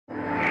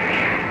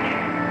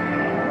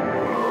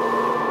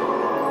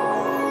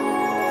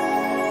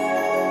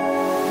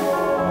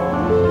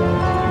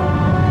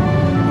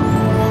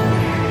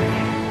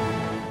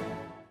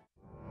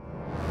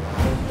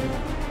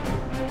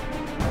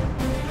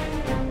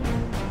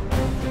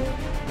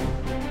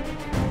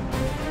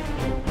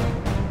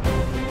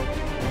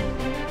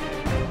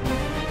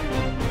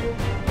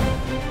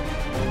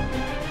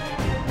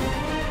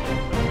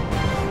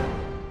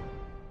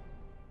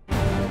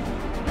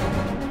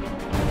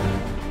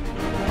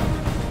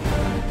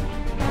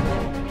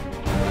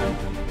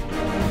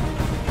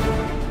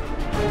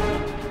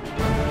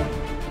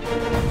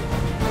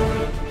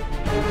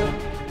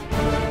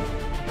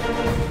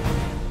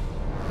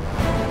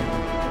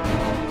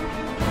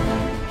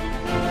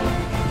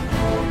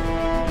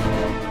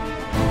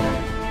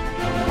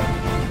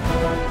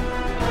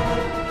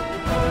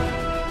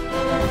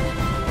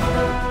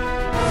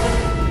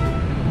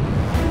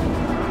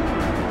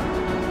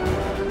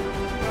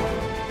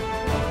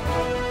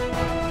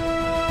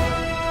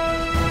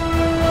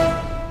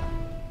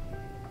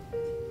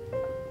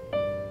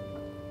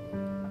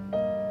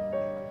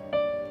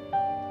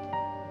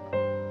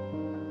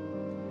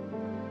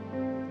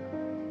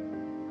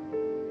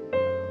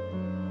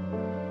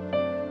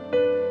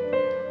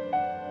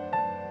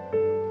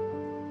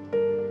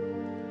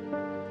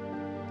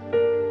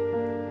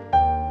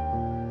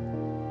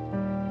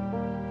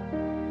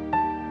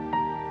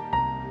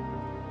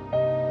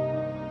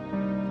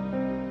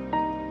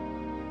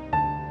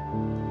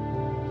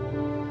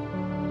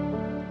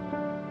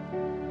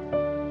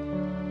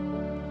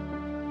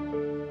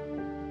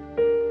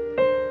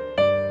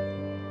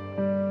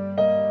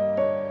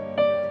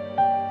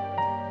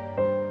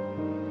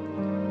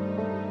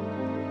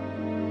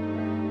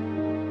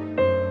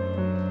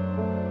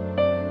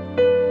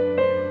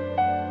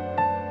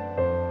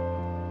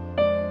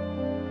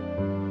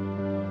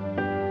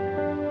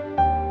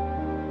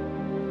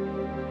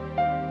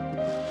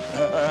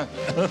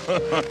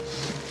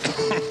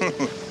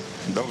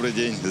Добрый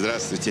день,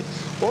 здравствуйте.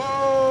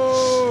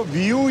 О,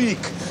 Бьюик!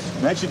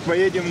 Значит,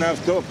 поедем на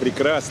авто.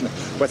 Прекрасно.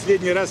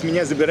 Последний раз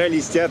меня забирали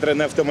из театра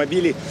на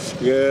автомобиле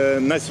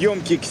на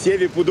съемки к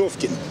Севе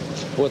Пудовкин.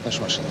 Вот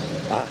наша машина.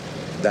 А,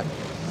 да.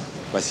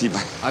 Спасибо.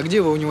 А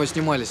где вы у него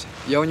снимались?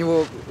 Я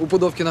у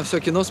Пудовкина все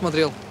кино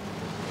смотрел.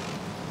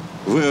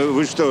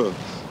 Вы что?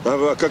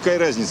 А какая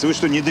разница? Вы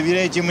что, не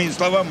доверяете моим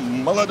словам,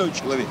 молодой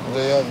человек?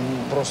 Да я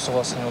просто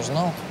вас не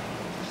узнал.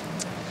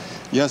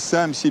 Я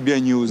сам себя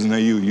не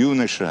узнаю,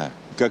 юноша.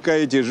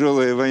 Какая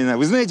тяжелая война.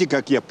 Вы знаете,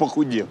 как я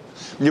похудел?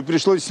 Мне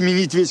пришлось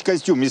сменить весь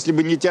костюм. Если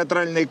бы не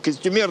театральная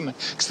костюмерная.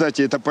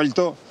 Кстати, это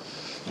пальто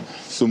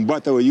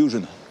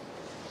Сумбатова-Южина.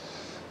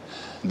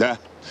 Да.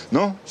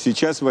 Но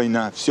сейчас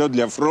война. Все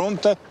для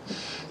фронта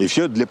и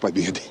все для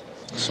победы.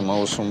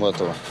 Самого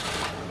Сумбатова.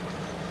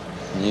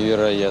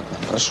 Невероятно.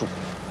 Прошу.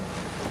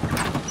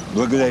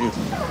 Благодарю.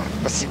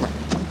 Спасибо.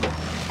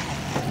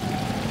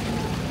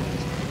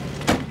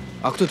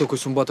 А кто такой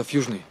Сумбатов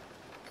Южный?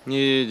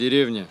 Не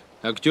деревня.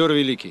 Актер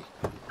великий.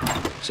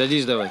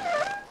 Садись давай.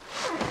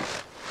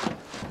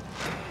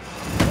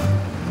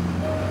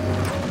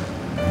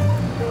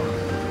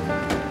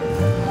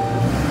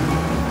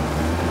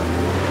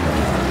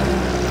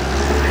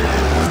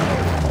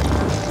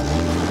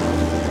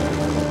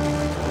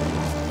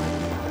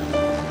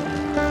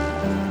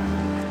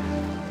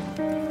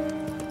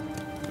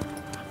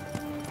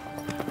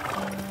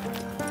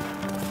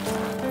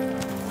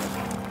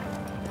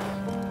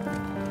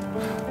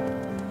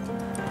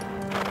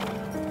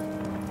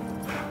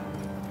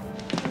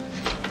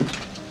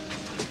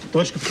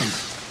 Товарищ капитан,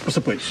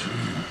 просыпайтесь.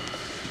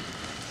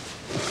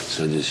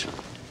 Садись.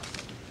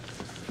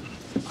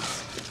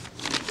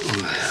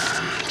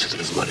 Что-то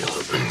разболело.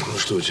 Ну,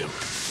 что у тебя?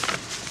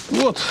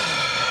 Вот.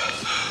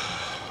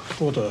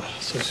 Фото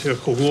со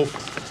всех углов.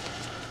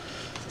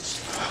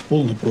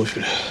 Полный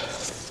профиль.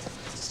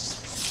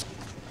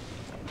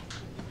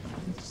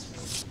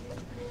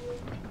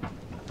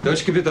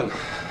 Товарищ капитан,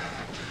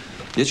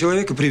 я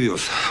человека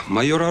привез.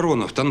 Майор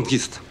Аронов,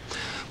 танкист.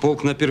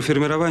 Полк на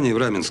переформировании в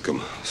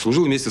Раменском.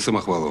 Служил вместе с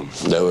Самохваловым.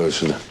 Давай вот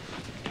сюда.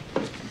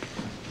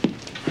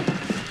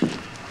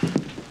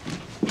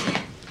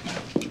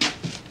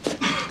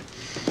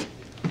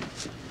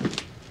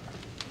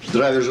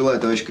 Здравия желаю,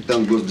 товарищ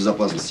капитан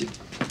госбезопасности.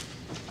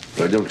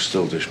 Пойдем к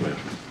столу, товарищ майор.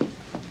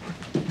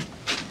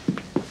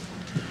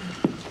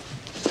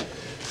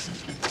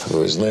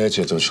 Вы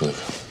знаете этого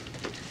человека?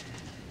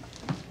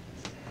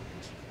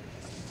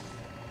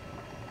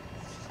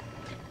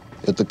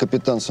 Это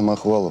капитан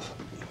Самохвалов.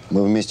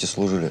 Мы вместе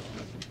служили.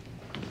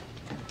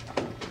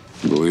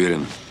 Вы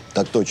уверены?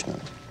 Так точно.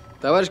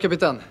 Товарищ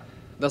капитан,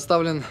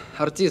 доставлен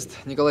артист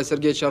Николай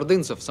Сергеевич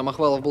Ордынцев.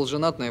 Самохвалов был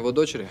женат на его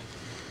дочери.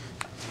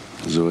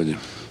 Заводи.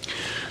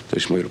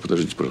 Товарищ майор,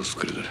 подождите, пожалуйста, в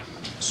коридоре.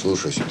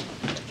 Слушаюсь.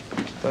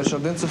 Товарищ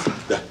Ордынцев?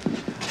 Да.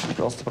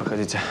 Пожалуйста,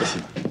 проходите.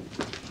 Спасибо.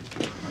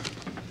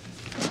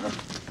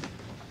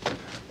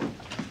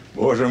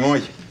 Боже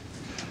мой!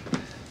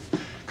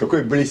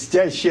 Какое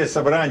блестящее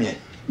собрание!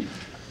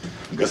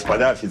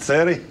 Господа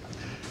офицеры,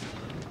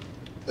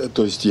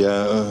 то есть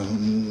я,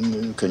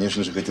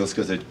 конечно же, хотел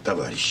сказать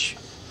товарищи.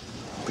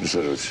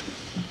 Присаживайтесь.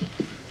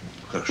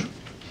 Хорошо.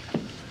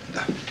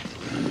 Да.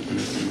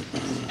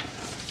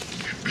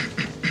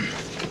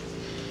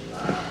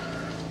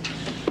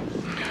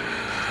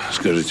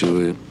 Скажите,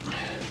 вы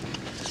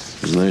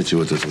знаете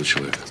вот этого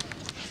человека?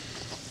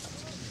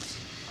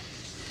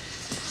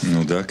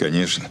 Ну да,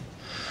 конечно.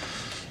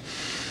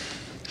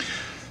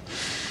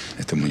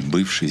 Это мой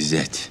бывший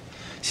зять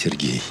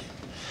Сергей.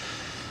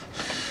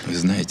 Вы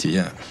знаете,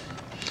 я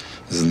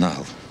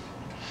знал,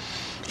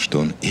 что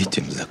он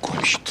этим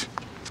закончит.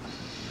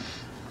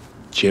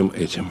 Чем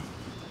этим?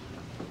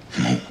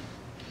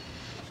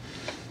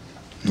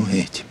 Ну,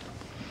 этим.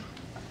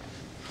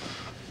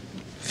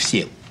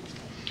 Всем.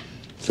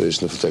 То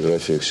есть на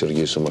фотографиях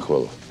Сергей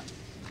Самохвалов?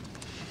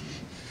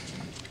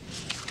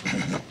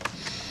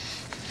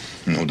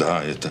 Ну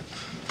да,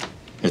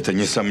 это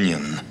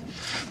несомненно.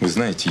 Вы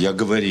знаете, я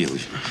говорил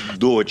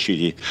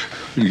дочери,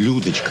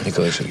 Людочка.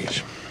 Николай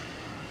Сергеевич,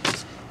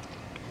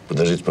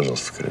 подождите,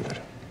 пожалуйста, в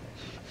коридоре.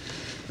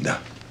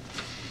 Да,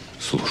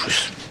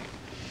 слушаюсь.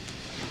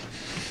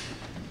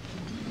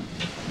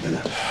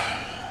 Да.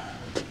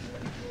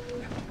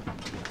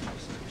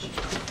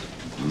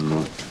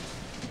 Ну,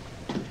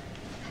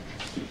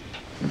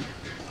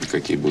 и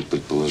какие будут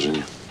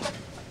предположения?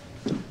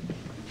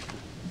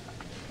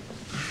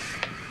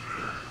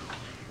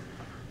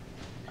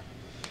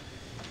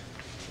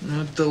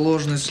 Ну, это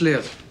ложный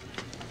след.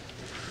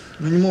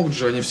 Ну, не могут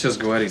же они все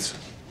сговориться.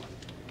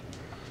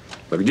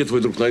 А где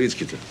твой друг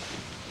Новицкий-то?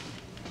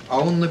 А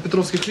он на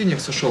Петровских линиях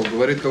сошел.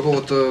 Говорит,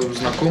 какого-то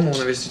знакомого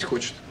навестить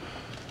хочет.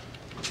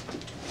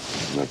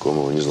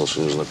 Знакомого? Не знал,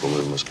 что у него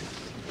знакомые в Москве.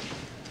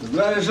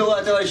 Здравия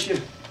желаю, товарищи.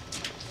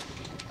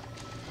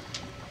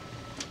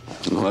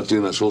 Ну, а ты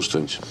нашел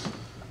что-нибудь?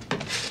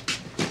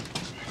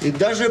 И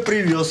даже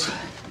привез.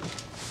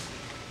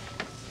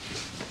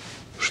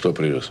 Что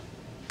привез?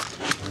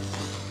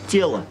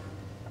 Тело.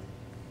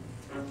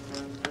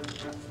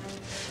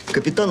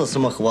 капитана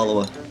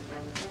Самохвалова.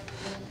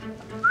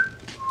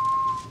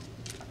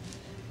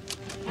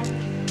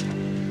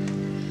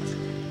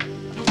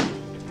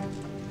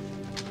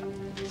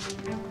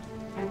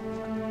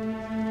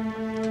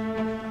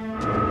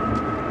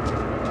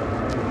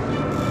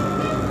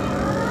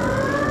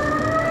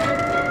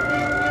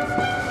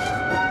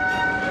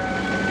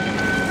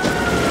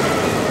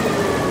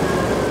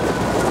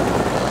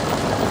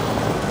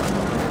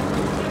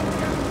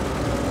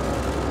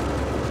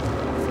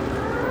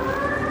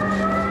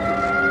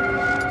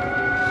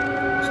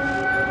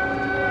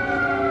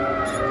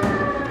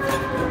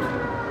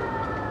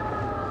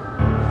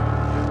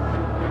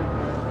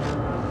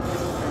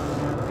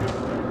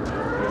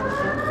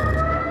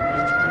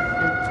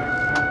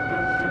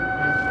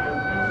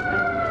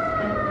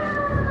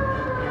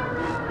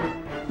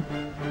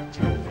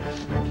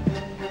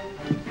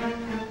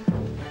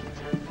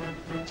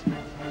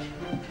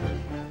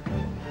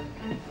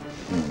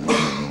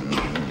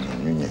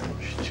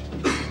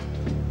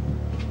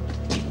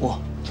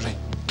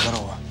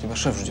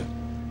 Шеф ждет.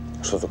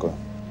 Что такое?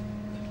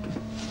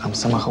 Там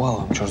с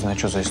Самохваловым, черт знает,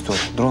 что за история.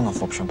 Дронов,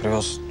 в общем,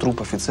 привез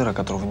труп офицера,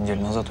 которого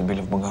неделю назад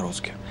убили в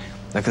Богородске.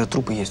 Так этот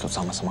труп и есть тот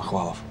самый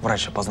Самохвалов.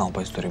 Врач опознал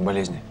по истории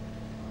болезни.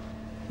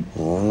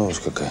 О, ну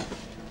уж какая.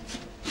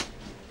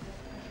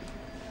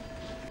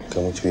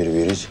 Кому теперь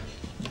верить?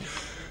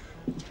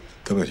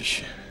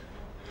 Товарищи,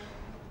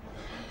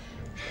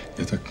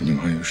 я так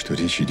понимаю, что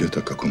речь идет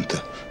о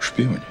каком-то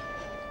шпионе,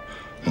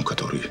 ну,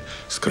 который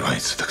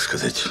скрывается, так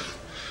сказать,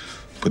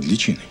 под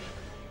личиной.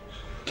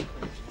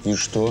 И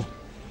что?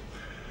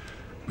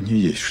 Мне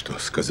есть что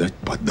сказать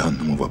по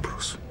данному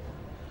вопросу.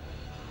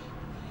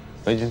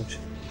 Пойдемте.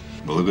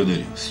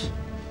 Благодарю вас.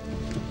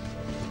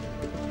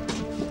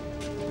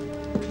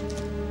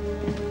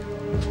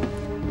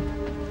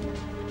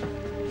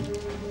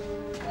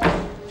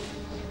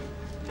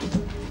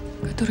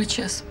 Который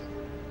час?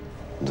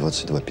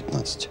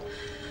 22:15.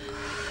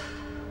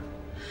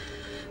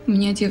 У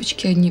меня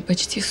девочки одни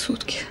почти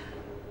сутки.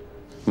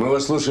 Мы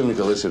вас слушаем,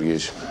 Николай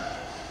Сергеевич.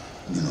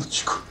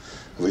 Минуточку.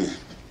 Вы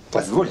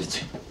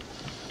позволите?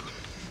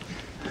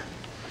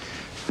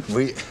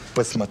 Вы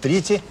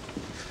посмотрите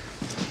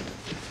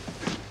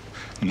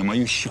на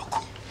мою щеку.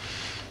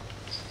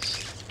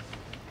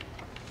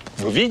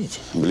 Вы видите?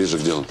 Ближе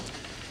к делу.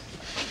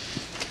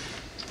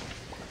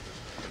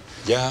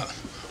 Я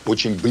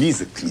очень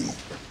близок к нему,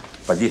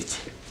 поверьте.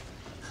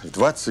 В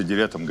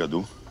 29-м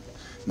году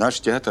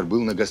наш театр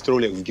был на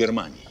гастролях в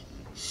Германии.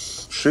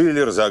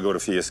 Шиллер, заговор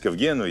фиеско в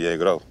Гену, я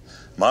играл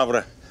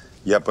Мавра.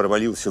 Я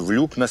провалился в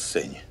люк на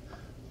сцене.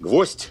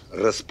 Гвоздь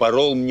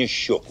распорол мне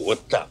щеку,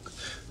 вот так.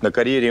 На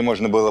карьере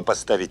можно было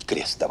поставить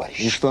крест, товарищ.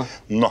 И что?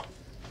 Но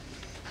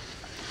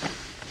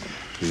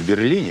в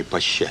Берлине,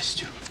 по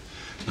счастью,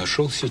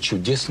 нашелся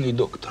чудесный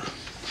доктор.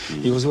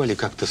 Его звали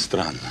как-то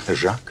странно.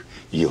 Жак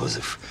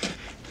Йозеф.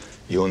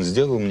 И он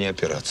сделал мне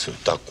операцию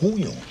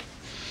такую,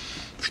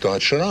 что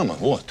от шрама,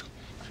 вот,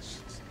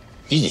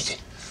 видите,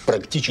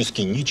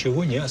 практически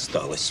ничего не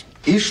осталось.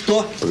 И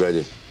что?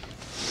 Погоди.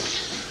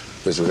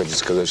 То есть вы хотите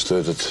сказать, что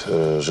этот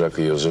Жак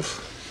Йозеф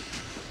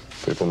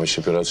при помощи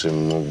операции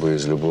мог бы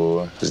из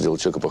любого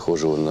сделать человека,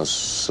 похожего на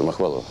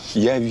Самохвалова?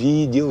 Я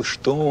видел,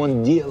 что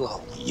он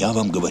делал. Я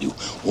вам говорю,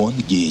 он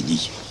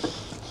гений.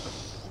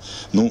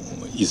 Ну,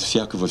 из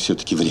всякого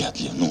все-таки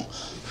вряд ли. Ну,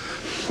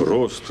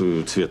 рост,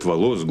 цвет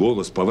волос,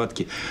 голос,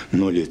 повадки.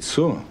 Но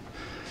лицо,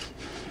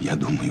 я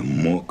думаю,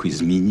 мог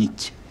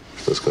изменить.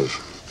 Что скажешь?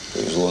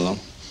 Повезло нам.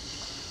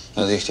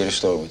 Надо их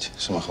арестовывать,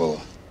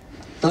 Самохвалова.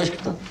 Товарищ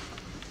капитан,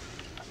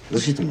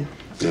 разрешите мне?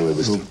 Давай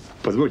быстро. Ну,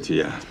 позвольте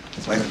я.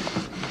 Поехали.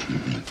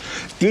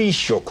 И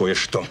еще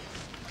кое-что.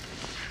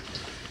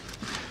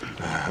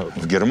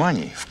 В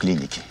Германии, в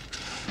клинике,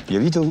 я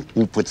видел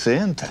у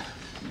пациента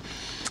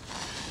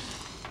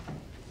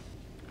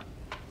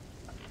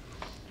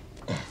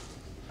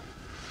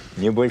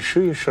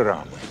небольшие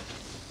шрамы.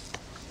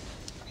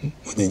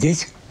 Вот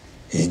здесь,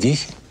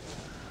 здесь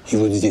и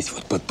вот здесь,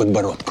 вот под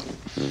подбородком.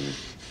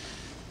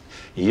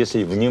 И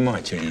если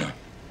внимательно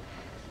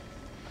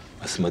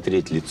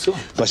осмотреть лицо…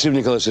 Спасибо,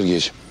 Николай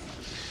Сергеевич.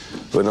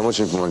 Вы нам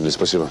очень помогли.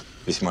 Спасибо.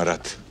 Весьма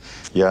рад.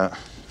 Я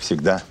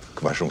всегда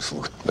к вашим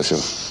услугам.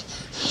 Спасибо.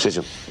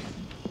 Сядем.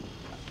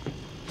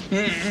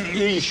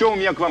 И еще у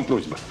меня к вам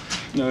просьба.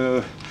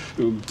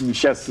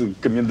 Сейчас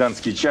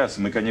комендантский час.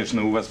 Мы,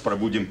 конечно, у вас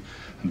пробудем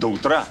до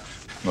утра.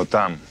 Но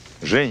там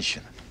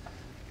женщина.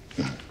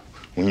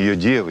 У нее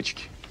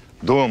девочки.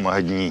 Дома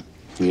одни.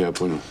 Я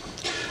понял.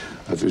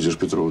 Отвезешь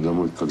Петрову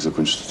домой, как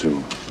закончится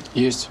тревога.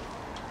 Есть.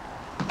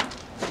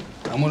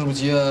 А может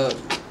быть, я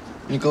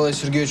Николаю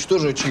Сергеевичу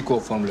тоже чайку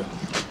оформлю?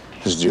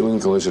 Сделай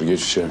Николаю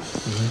Сергеевичу чай.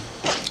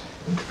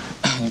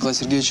 Николай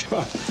Сергеевич,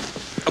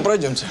 а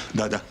пройдемте?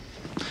 Да-да,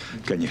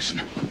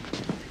 конечно.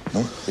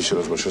 Ну? Еще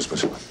раз большое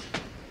спасибо.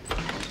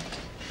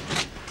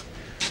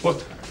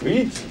 Вот,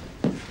 видите?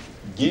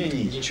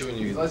 Гений. Ничего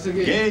не видно.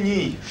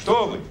 Гений!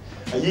 Что вы?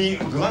 Они,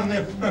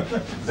 главное,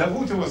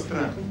 зовут его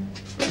странно.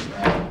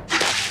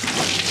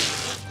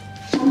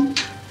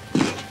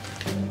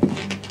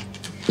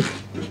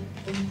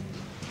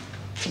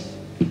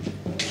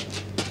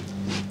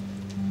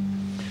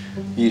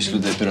 Есть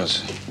люди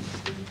операции.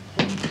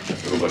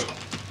 Рубашку.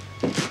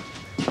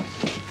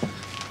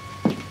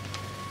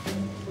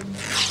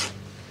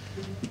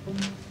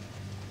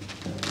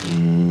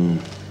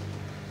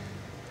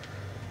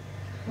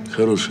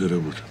 Хорошая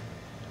работа.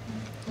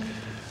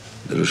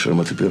 Даже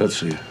шармат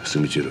операции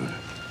сымитировали.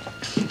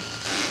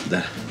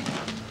 Да.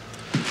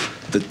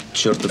 Этот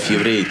чертов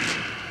еврей,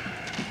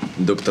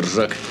 доктор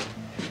Жак,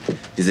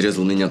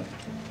 изрезал меня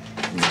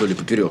вдоль и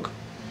поперек.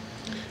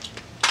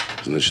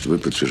 Значит, вы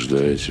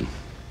подтверждаете,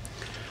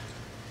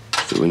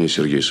 что вы не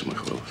Сергей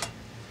Самохвалов.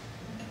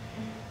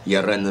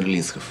 Я Райнер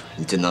Линсков,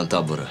 лейтенант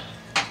Абвера.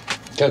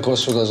 Как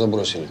вас сюда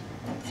забросили?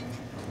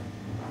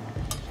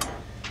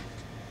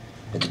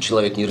 Этот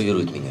человек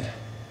нервирует меня.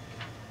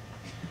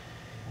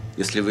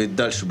 Если вы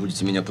дальше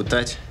будете меня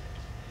пытать,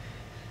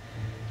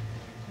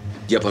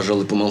 я,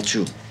 пожалуй,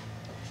 помолчу.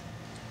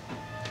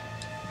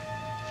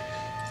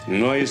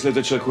 Ну, а если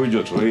этот человек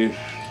уйдет, вы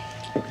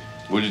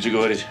будете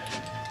говорить?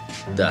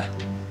 Да.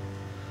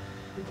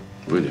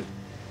 Выйди.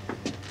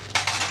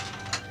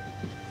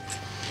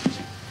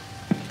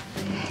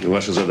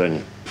 Ваше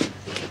задание.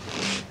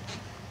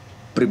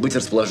 Прибыть в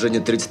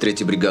расположение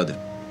 33-й бригады.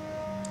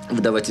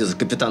 Выдавать из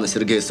капитана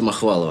Сергея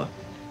Самохвалова.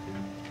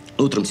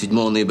 Утром 7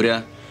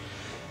 ноября,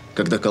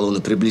 когда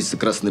колонна приблизится к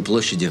Красной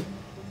площади,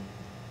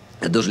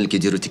 я должен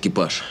ликвидировать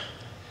экипаж.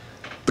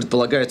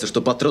 Предполагается,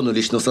 что патроны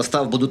личного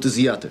состава будут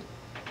изъяты.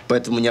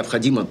 Поэтому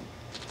необходимо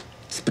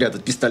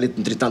спрятать пистолет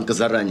внутри танка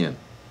заранее.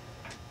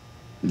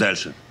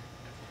 Дальше.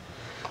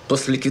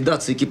 После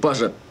ликвидации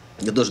экипажа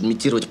я должен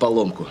имитировать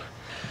поломку.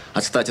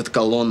 Отстать от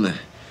колонны,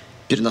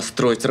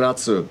 перенастроить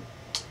рацию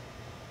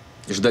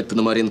и ждать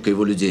Пономаренко и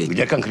его людей.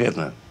 Где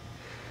конкретно?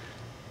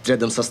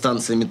 Рядом со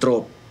станцией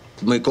метро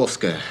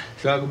Маяковская.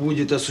 Как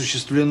будет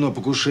осуществлено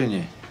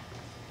покушение?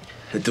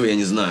 Этого я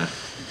не знаю.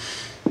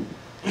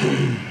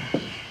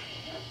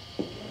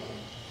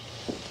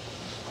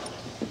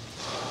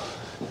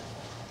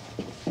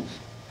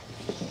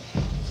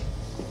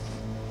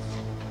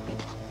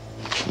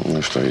 Ну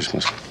и что, есть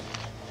смысл?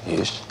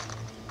 Есть.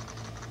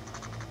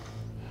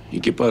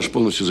 Экипаж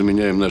полностью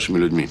заменяем нашими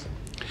людьми.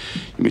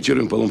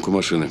 Имитируем поломку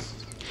машины.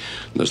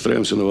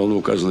 Настраиваемся на волну,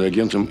 указанную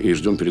агентом, и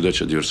ждем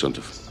передачи от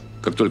диверсантов.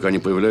 Как только они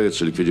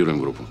появляются, ликвидируем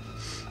группу.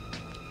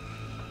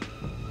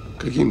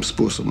 Каким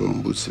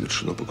способом будет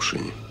совершено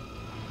покушение?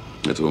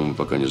 Этого мы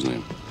пока не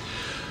знаем.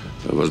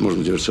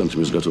 Возможно,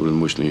 диверсантами изготовлен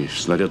мощный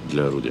снаряд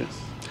для орудия,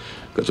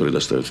 который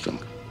доставят в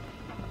танк.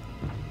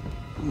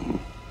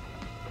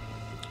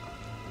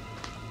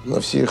 На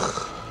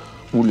всех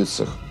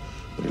улицах,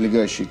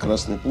 прилегающей к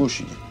Красной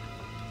площади,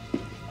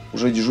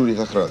 уже дежурит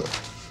охрана.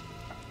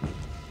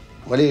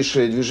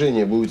 Малейшее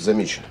движение будет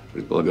замечено.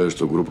 Предполагаю,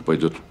 что группа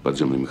пойдет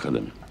подземными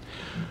ходами.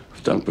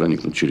 В танк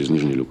проникнут через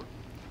нижний люк.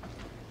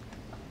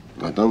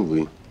 А там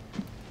вы.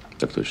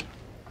 Так точно.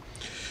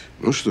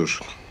 Ну что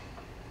ж,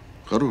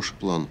 хороший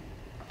план.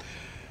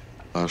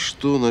 А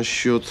что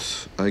насчет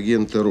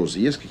агента Розы?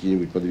 Есть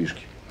какие-нибудь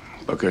подвижки?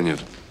 Пока нет.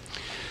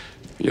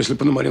 Если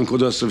Пономаренко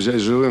удастся взять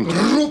живым…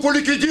 Группу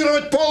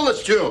ликвидировать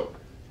полностью!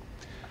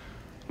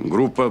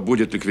 Группа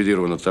будет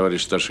ликвидирована,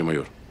 товарищ старший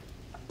майор.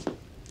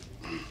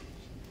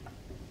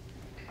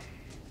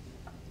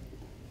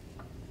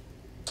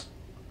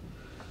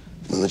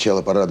 На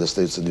начало парада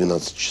остается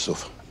 12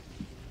 часов.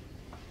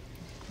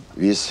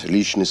 Весь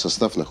личный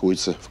состав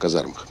находится в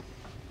казармах.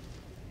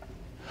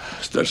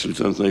 Старший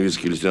лейтенант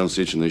Новицкий, лейтенант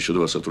Сечин и еще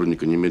 2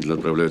 сотрудника немедленно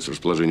отправляются в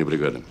расположение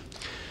бригады.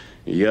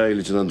 Я и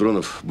лейтенант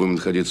Дронов будем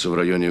находиться в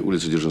районе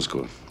улицы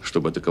Дзержинского,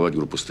 чтобы атаковать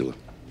группу с тыла.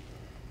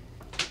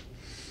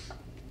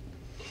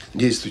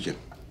 Действуйте.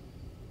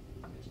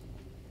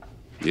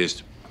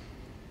 Есть.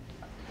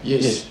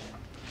 Есть.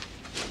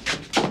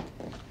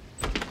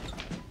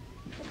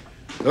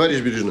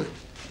 Товарищ Бережной,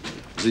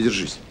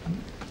 задержись.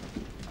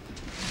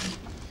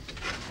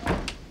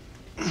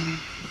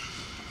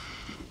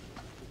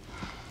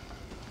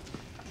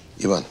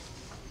 Иван,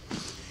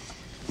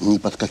 ни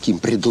под каким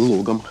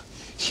предлогом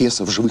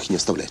Хесса в живых не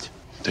оставлять.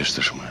 Товарищ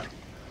старший майор,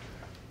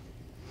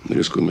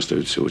 рискуем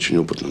оставить все очень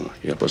опытного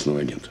и опасного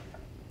агента.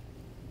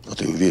 А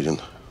ты уверен,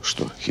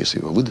 что Хесс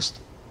его выдаст?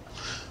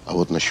 А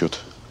вот насчет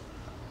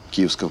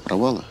киевского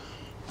провала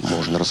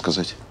можно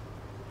рассказать.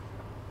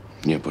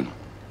 Не понял.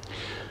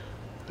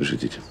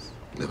 Ждите.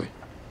 Давай.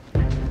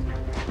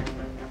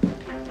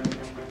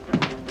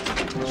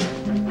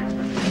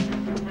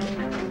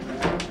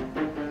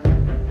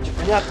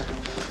 Понятно.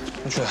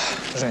 Ну что,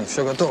 Жень,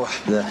 все готово?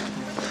 Да.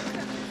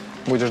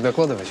 Будешь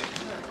докладывать?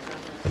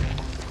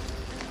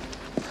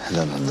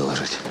 Да, надо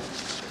доложить.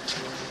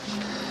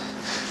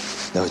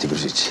 Давайте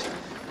грузитесь.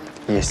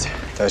 Есть,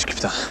 товарищ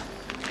капитан.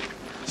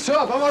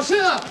 Все, по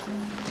машинам!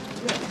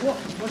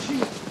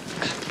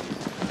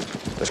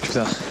 Товарищ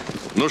капитан.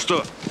 Ну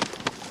что,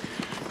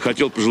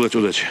 хотел пожелать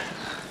удачи.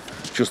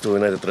 Чувствую,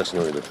 на этот раз не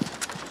уйдут.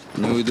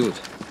 Не уйдут.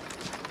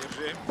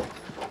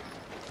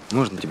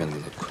 Можно тебя на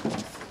минутку?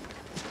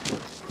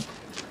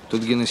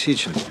 Тут Гена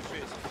Сечин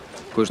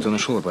кое-что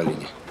нашел о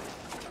Полине.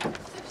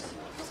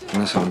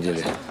 На самом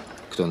деле,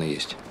 кто она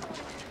есть.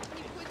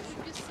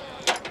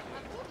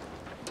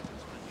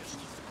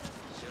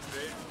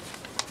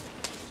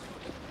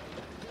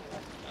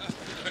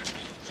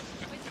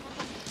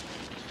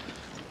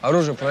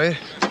 Оружие проверь.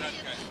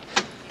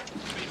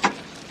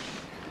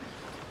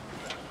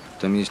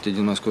 Там есть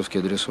один московский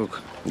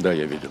адресок. Да,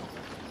 я видел.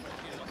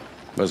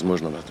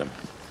 Возможно, она там.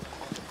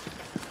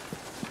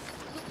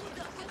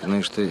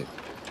 Знаешь, ты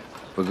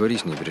поговори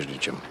с ней, прежде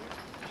чем.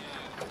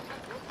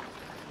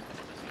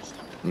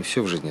 Не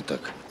все в жизни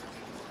так,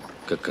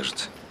 как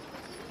кажется.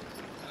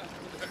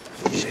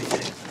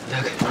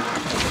 Так.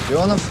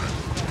 Леонов.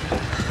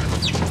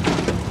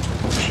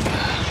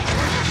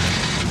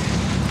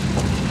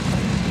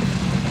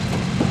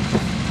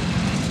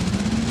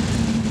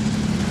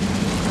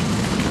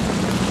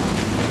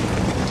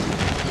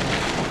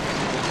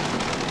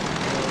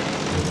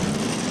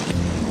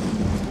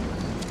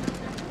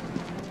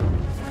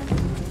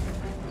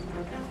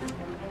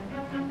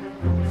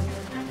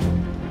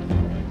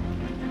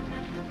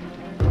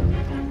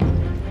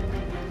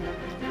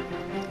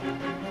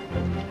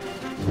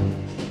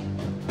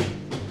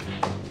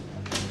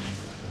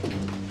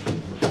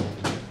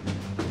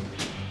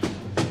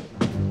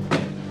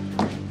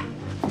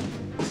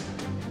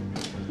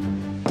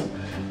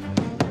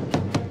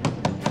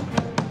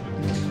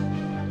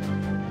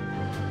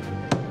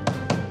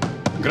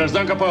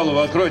 Гражданка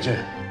Павлова,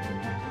 откройте.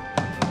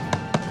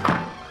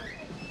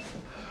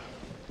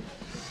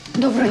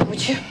 Доброй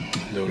ночи.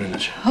 Доброй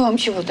ночи. А вам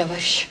чего,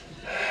 товарищ?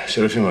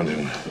 Серафима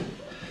Андреевна,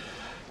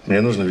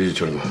 мне нужно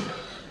видеть Ольгу.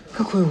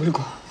 Какую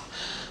Ольгу?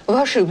 Вы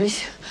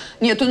ошиблись.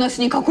 Нет у нас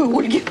никакой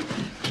Ольги.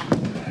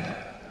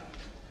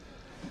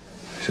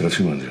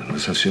 Серафима Андреевна, вы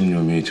совсем не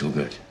умеете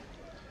лгать.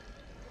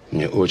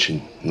 Мне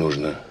очень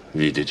нужно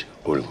видеть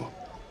Ольгу.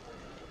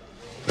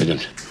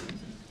 Пойдемте.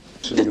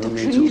 Да так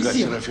же нельзя.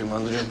 Серафима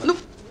Андреевна. Ну,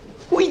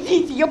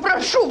 уйдите, я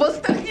прошу вас,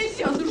 так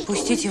нельзя. Ну,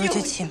 пустите его,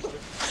 тетя Сим.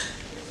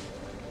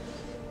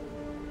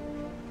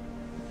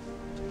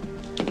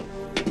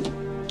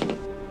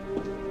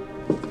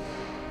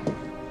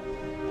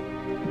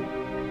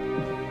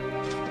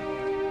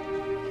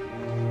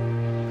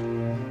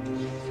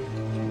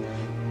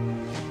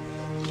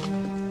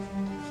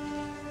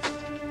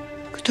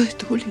 Кто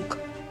это, Оленька?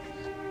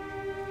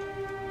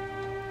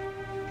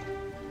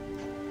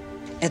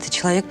 Это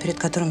человек, перед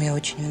которым я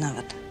очень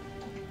виновата.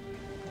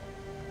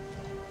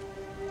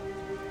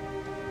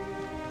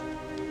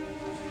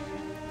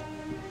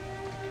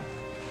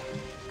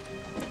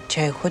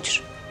 Чаю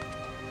хочешь?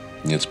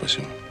 Нет,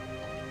 спасибо.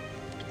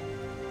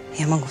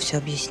 Я могу все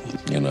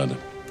объяснить. Не надо.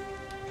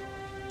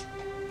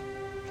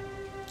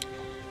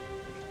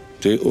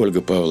 Ты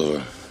Ольга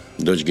Павлова,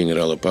 дочь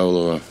генерала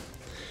Павлова,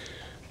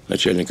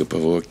 начальника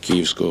ПВО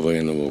Киевского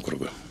военного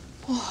округа.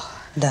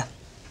 Да.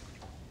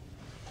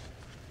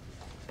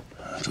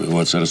 Твоего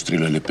отца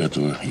расстреляли 5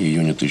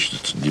 июня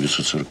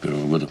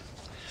 1941 года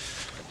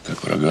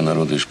как врага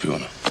народа и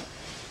шпиона.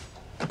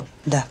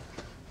 Да.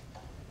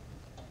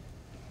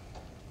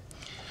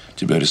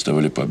 Тебя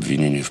арестовали по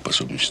обвинению в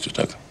пособничестве,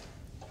 так?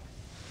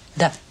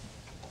 Да.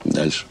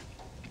 Дальше.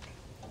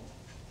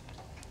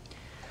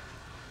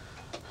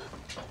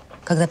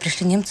 Когда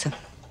пришли немцы,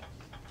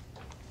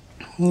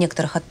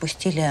 некоторых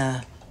отпустили,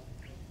 а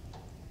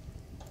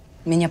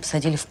меня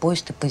посадили в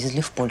поезд и повезли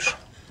в Польшу.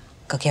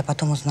 Как я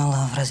потом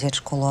узнала, в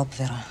разведшколу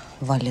Абвера,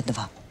 Валли-2.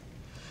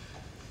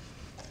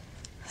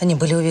 Они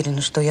были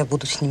уверены, что я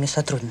буду с ними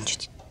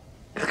сотрудничать.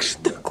 Как же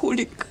так,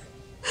 Оленька?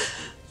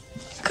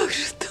 Как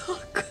же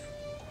так?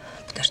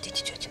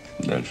 Подождите, тетя.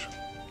 Дальше.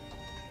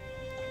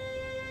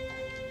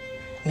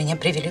 Меня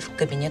привели в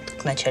кабинет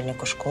к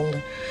начальнику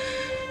школы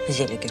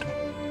Зелигеру.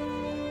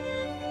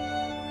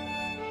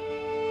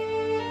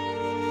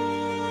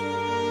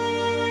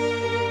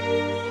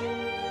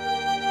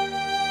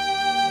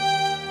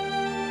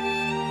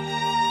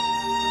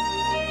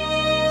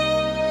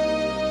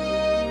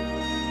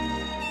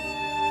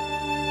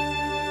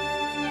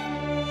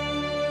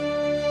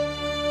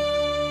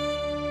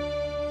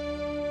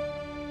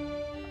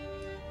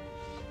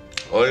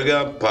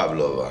 Ольга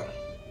Павлова.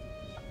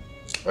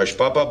 Ваш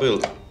папа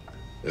был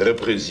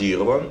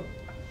репрессирован,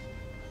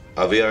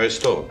 а вы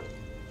арестован.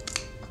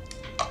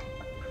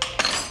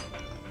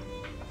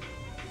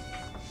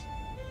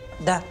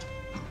 Да.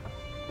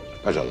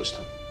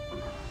 Пожалуйста,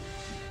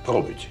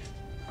 пробуйте.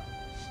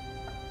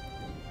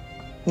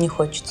 Не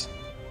хочется.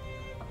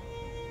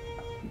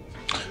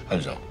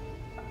 Also,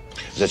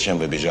 зачем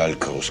вы бежали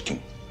к русским?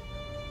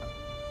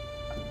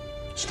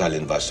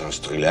 Сталин вас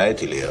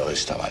расстреляет или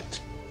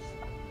арестовать?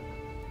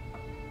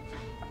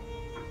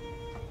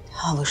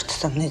 А вы что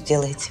со мной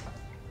сделаете?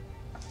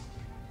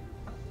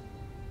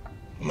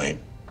 Мы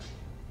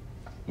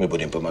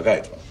будем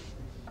помогать вам.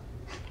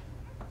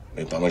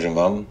 Мы поможем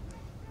вам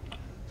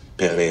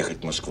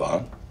переехать в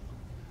Москву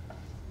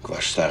к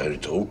ваш старый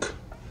друг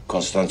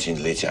Константин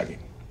Летягин.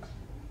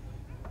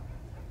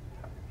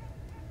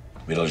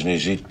 Вы должны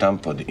жить там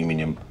под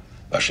именем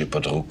вашей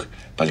подруги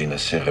Полина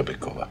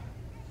Серебрякова.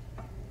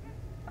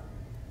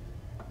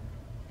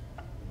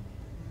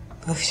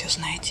 Вы все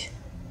знаете.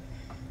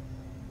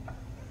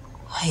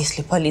 А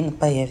если Полина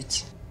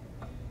появится?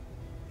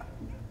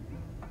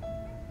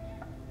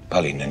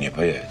 Полина не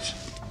появится.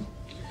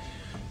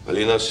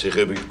 Полина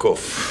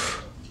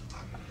Серебряков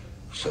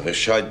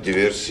совершает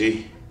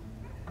диверсии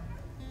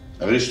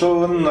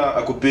Арестован на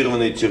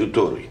оккупированной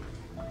территории.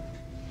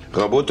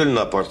 Работал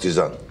на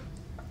партизан.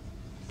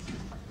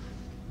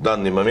 В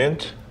данный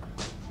момент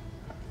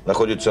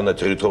находится на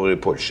территории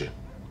Польши.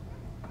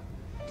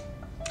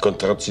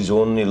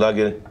 Концентрационный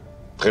лагерь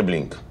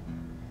Треблинг.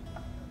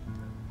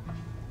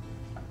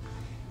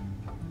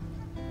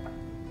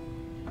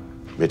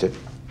 Видите?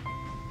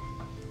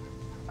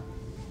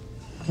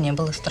 Мне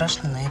было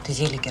страшно, на это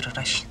Зелигер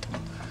рассчитывал.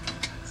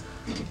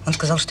 Он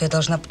сказал, что я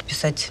должна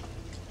подписать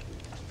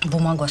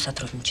бумагу о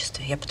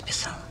сотрудничестве. Я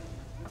подписала.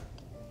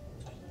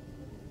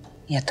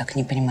 Я так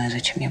не понимаю,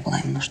 зачем я была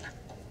им нужна.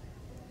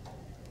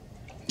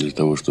 Для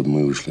того, чтобы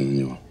мы вышли на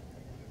него.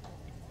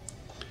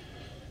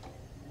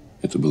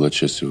 Это была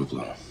часть его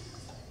плана.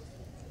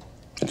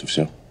 Это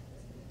все?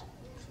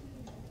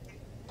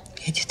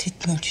 Я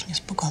действительно очень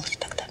испугалась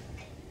тогда.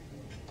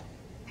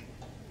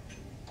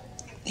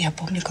 Я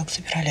помню, как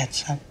забирали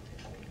отца.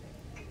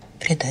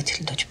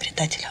 Предатель, дочь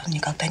предателя. Он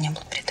никогда не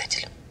был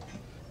предателем.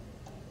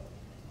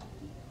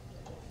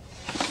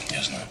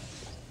 Я знаю.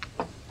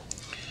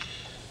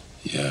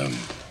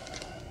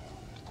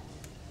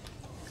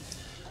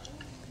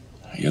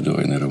 Я до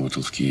войны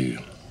работал в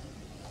Киеве.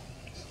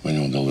 Мне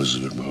удалось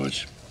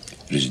завербовать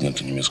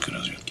резидента немецкой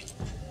разведки.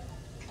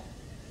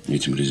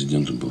 Этим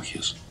резидентом был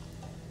Хесс.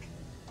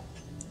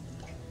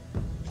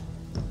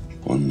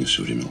 Он мне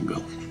все время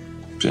лгал.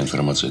 Вся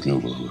информация от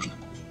него была ложной.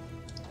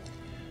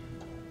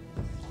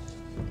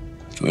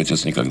 Твой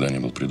отец никогда не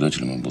был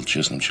предателем, он был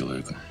честным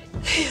человеком.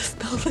 Я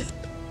знала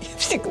это. Я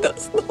всегда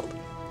знала.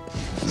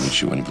 Он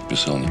ничего не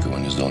подписал, никого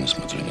не сдал,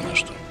 несмотря ни на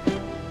что.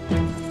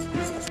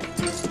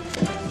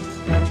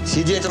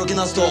 Сидеть, руки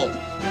на стол!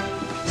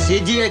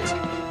 Сидеть!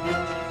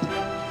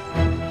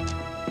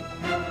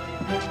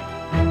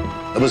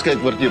 Обыскать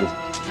квартиру.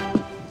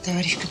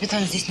 Товарищ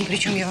капитан, здесь ни при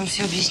чем, я вам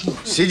все объясню.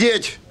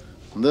 Сидеть!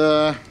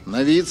 Да,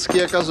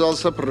 Новицкий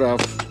оказался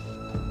прав.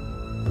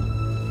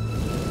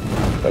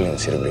 Полина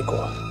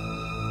Серебрякова.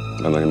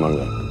 Она не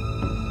могла.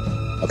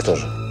 А кто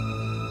же?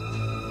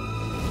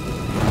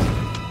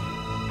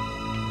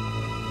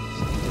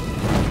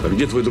 А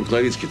где твой друг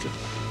Новицкий-то?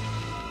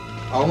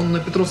 А он на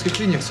Петровских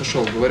линиях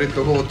сошел. Говорит,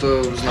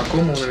 какого-то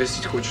знакомого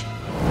навестить хочет.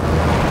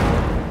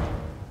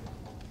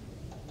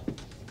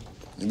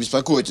 Не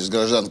беспокойтесь,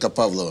 гражданка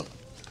Павлова.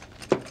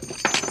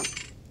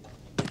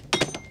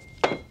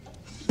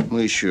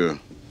 Мы еще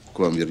к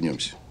вам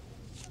вернемся.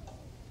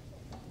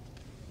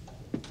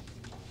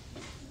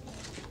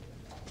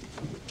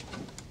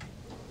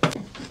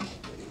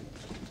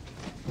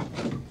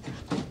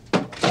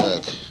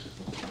 Так,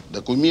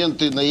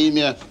 документы на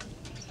имя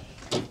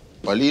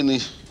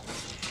Полины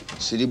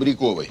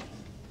Серебряковой.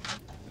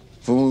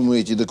 По-моему,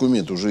 эти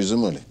документы уже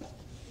изымали.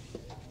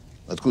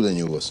 Откуда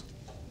они у вас?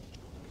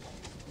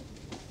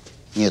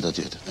 Нет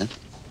ответа, да?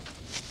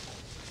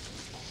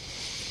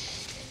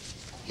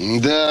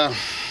 Да,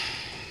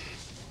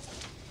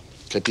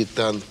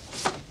 капитан.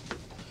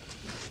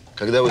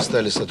 Когда вы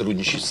стали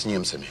сотрудничать с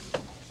немцами?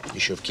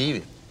 Еще в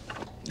Киеве?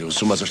 Да вы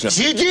с ума сошли?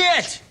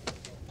 Сидеть!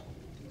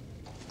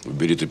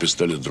 Убери ты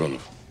пистолет,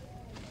 Дронов.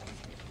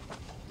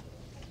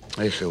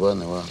 Эх,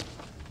 Иван.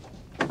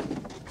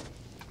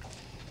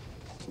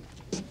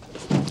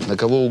 На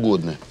кого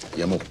угодно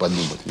я мог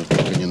подумать, но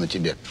только не на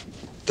тебя.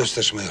 Товарищ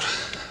старший майор,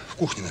 в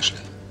кухне нашли.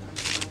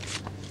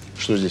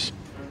 Что здесь?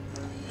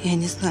 Я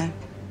не знаю.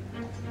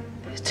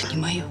 Это не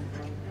мое.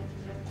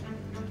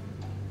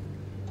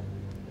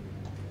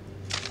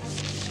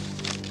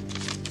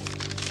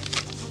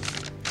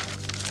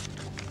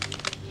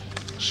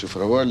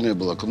 Шифровальные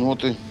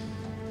блокноты,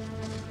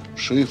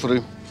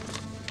 шифры.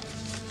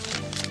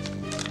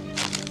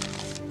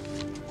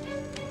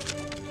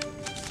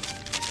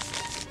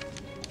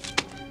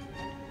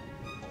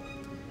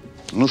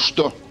 Ну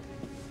что,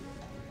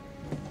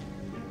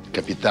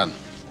 капитан?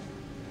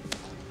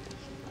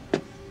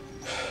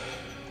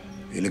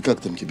 Или как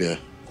там тебя,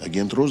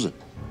 агент Розы?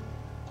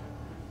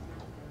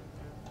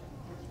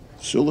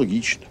 Все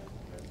логично.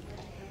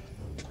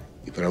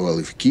 И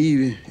провалы в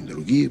Киеве, и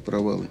другие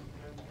провалы.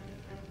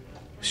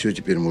 Все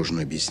теперь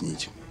можно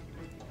объяснить.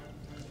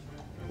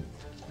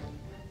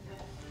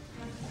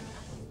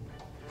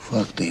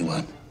 Факты,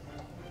 Иван.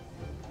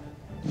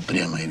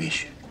 Упрямая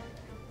вещь.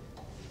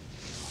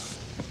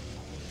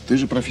 Ты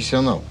же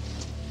профессионал.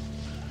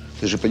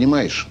 Ты же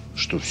понимаешь,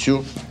 что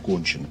все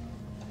кончено.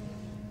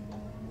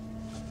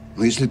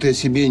 Но если ты о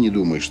себе не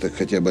думаешь, так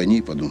хотя бы о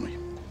ней подумай.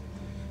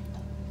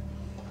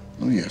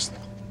 Ну, ясно.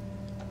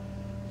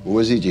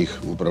 Увозите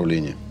их в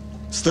управление.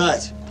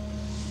 Встать!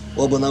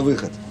 Оба на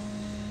выход.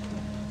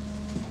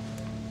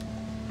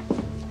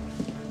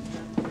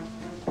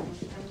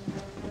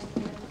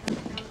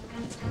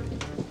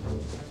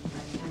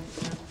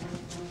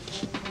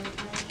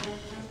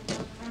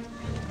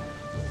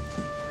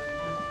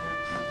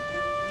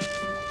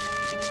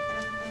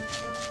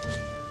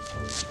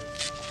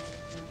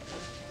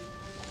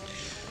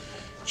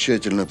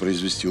 Тщательно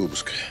произвести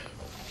обыск.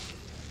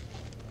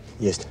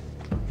 Есть.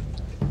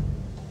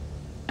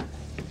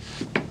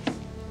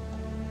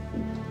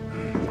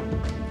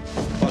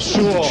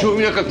 Пошел! Чего у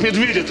меня как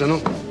медведя-то,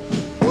 ну?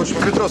 Лучше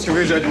по Петровски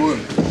выезжать будем.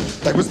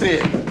 Так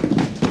быстрее.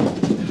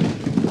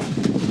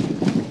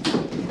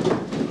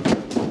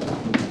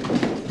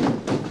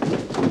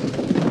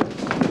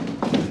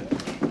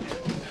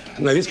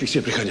 Новицкий к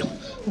тебе приходил?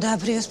 Да,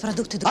 привез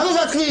продукты. А ну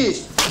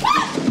заткнись!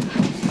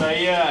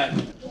 Стоять!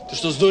 Ты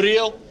что,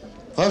 сдурел?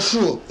 А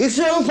шо? Их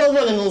все равно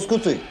порвали на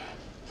лоскуты.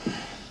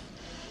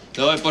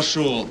 Давай,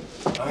 пошел.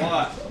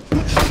 Давай.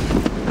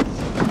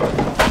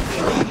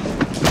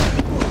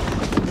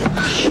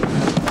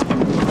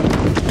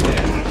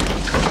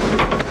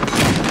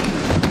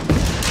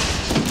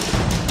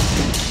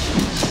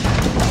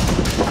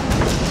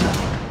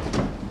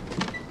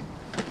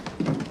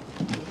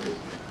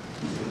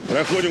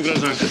 Проходим,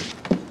 гражданка.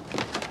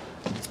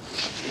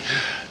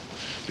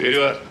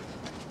 Вперед!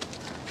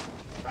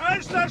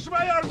 Товарищ старший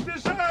майор,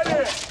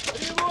 сбежали!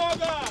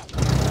 Тревога!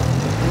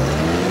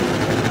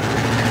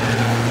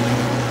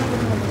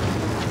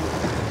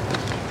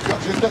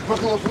 Как же так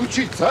могло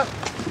случиться, а?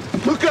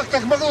 Ну как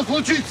так могло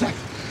случиться?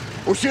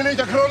 Усилить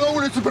охрану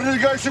улицы,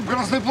 прилегающей к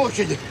Красной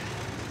площади.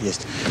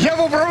 Есть. Я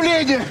в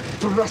управлении!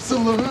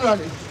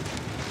 Просылали.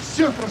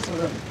 Все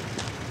просылали.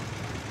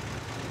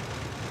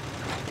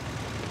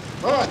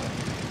 Вот.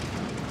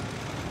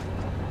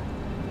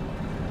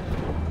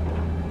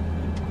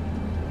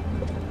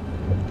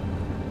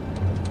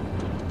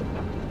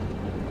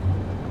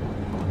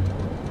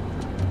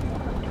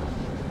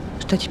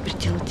 Что теперь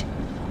делать?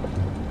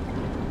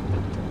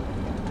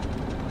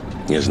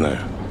 Не знаю.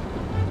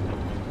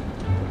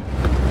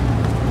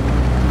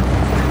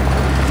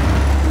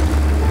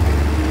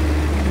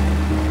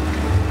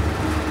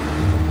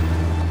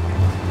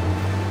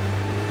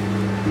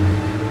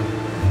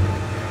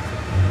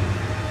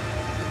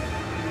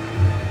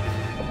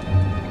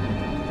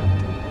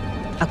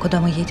 А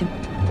куда мы едем?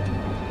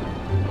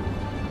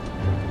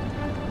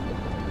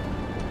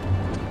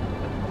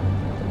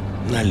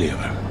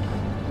 Налево.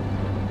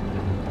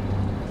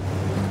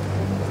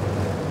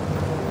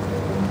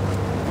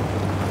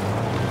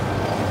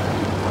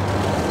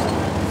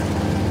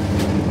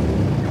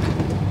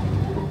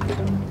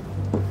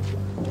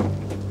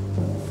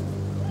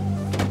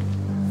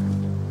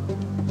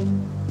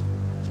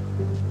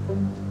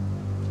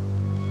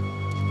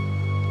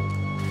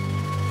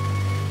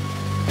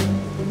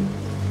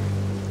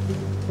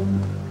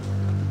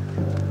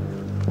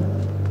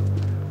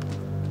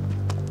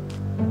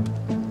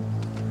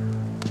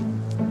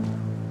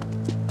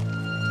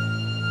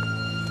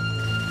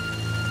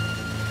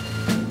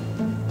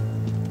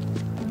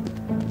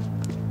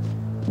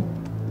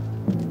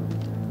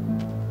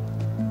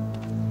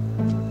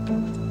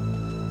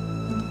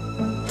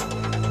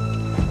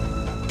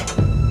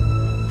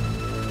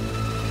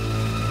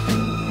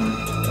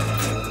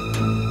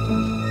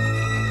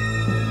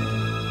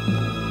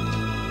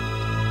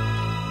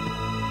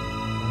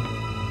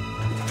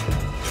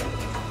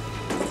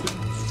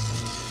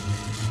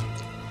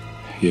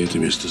 Я это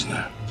место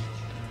знаю.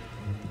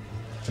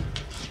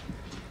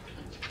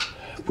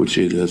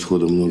 Путей для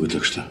отхода много,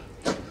 так что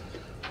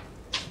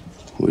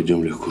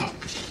уйдем легко.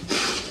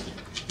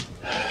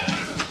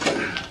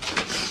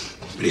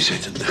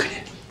 Присядь,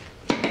 отдохни.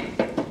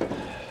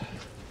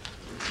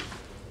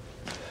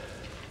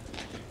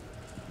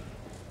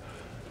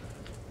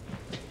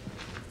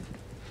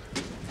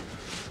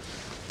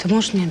 Ты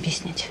можешь мне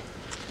объяснить?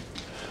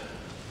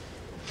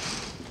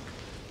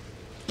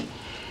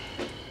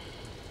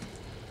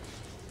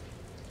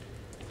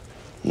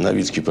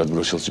 Новицкий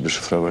подбросил тебе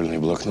шифровальные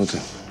блокноты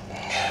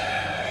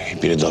и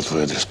передал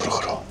твой адрес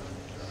Прохорову.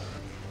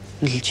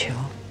 Для чего?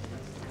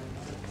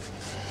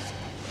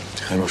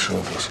 Хороший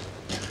вопрос.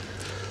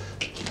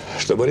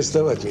 Чтобы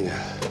арестовать меня,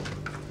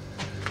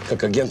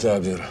 как агента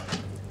Абвера.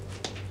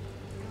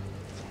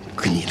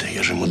 Гнида,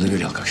 я же ему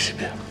доверял как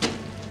себе.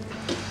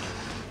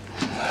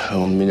 А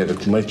он меня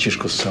как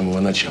мальчишку с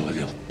самого начала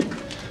вел.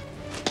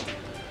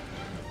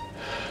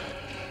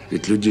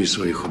 Ведь людей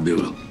своих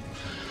убивал.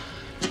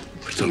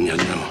 Притом ни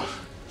одного.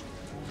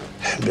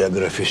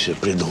 Биографию себе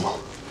придумал.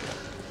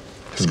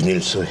 С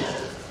гнильцой.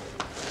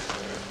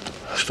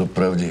 Чтоб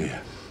правдивее.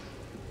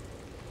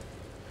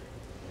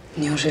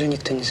 Неужели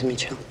никто не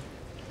замечал?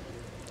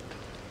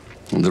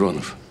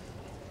 Дронов.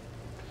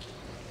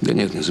 Да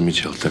нет, не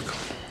замечал. Так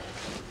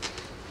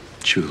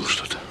чуял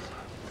что-то.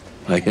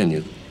 А я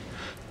нет.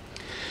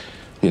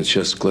 Нет,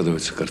 сейчас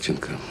складывается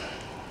картинка.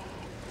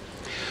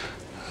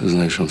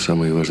 Знаешь, он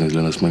самый важный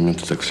для нас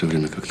момент, так все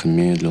время как-то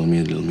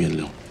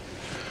медлил.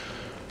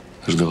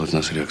 Ждал от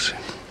нас реакции.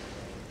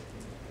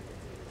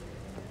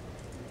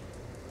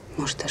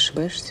 Может, ты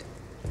ошибаешься?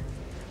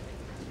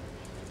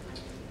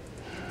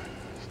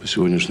 По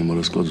сегодняшнему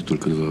раскладу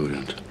только два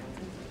варианта.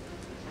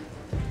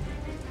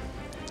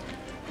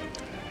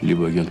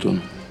 Либо агент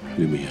он,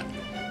 либо я.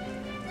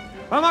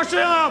 По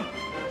машинам!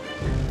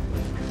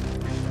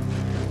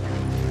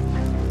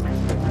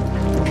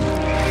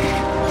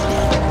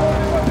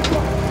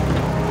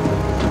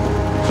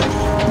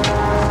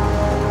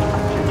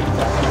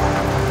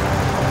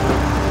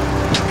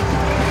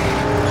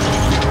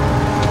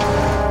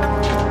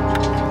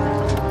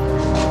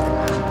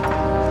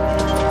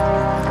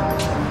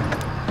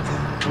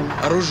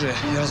 оружие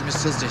и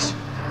разместил здесь.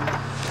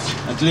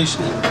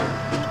 Отлично.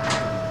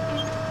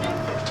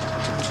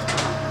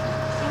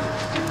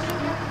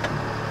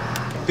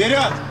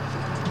 Вперед!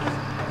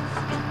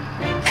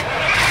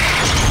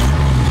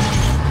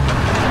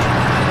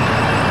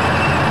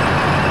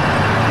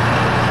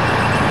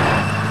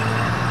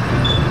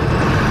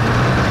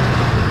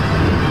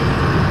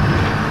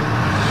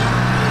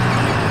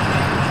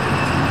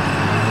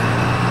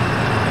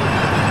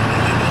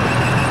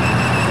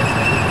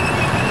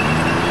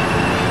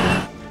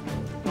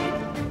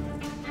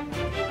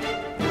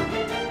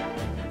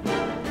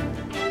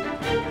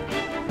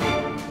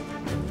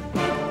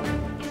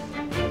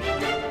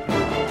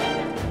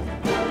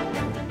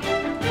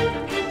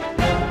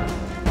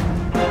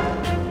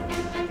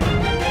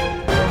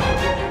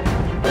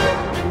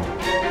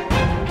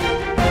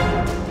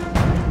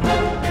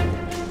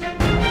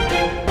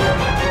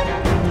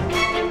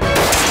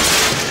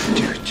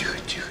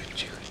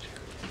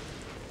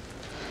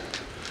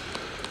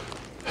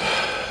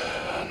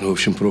 В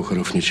общем,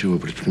 Прохоров ничего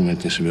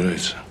предпринимать не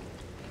собирается.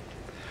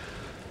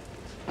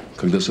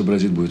 Когда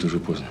сообразит, будет уже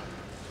поздно.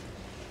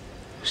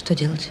 Что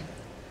делать?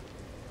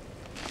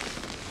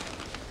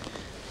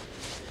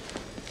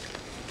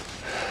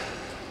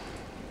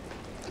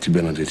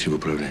 Тебе надо идти в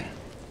управление.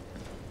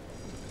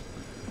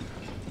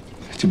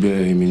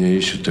 Тебя и меня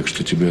ищут, так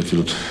что тебя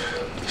отведут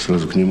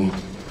сразу к нему.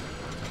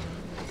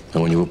 А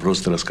у него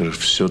просто расскажешь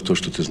все то,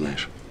 что ты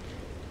знаешь.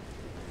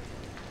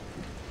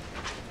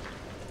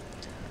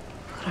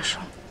 Хорошо.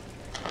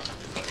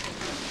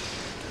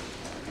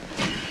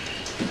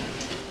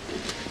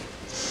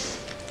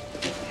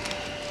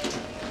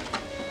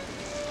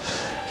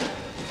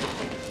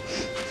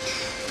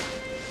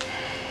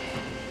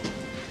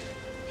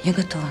 Я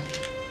готова.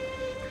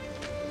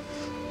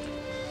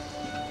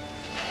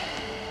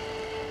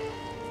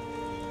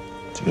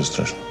 Тебе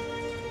страшно?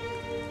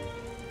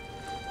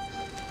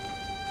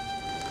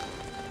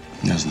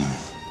 Я знаю.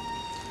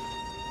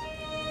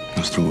 У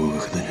нас другого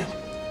выхода нет.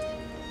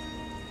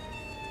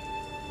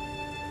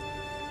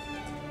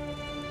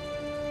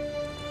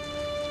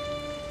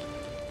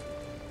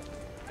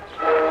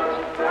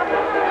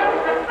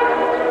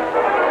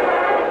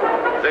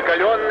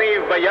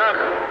 Закаленные в боях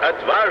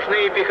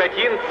отважные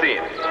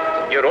пехотинцы,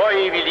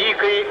 герои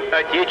Великой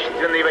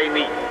Отечественной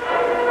войны.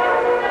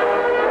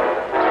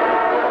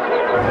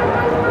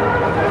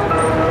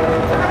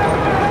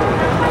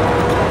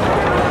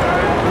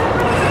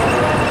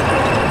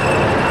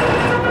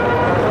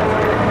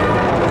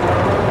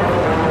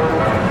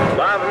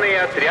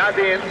 Главные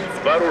отряды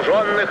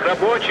вооруженных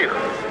рабочих,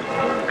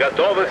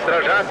 готовы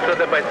сражаться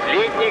до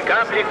последней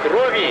капли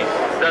крови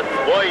за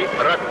свой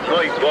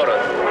родной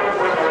город.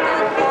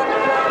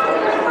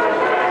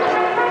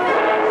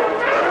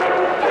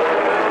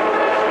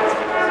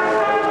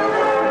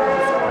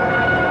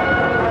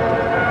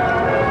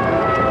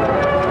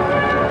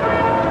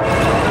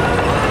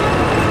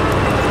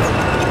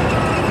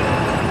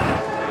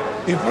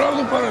 И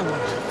правду порадовать?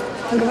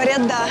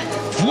 Говорят, да.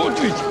 Вот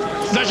ведь!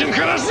 Значит,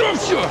 хорошо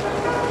все!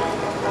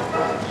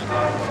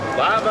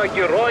 Слава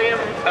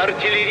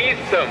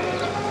героям-артиллеристам,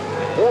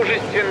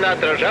 мужественно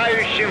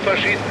отражающим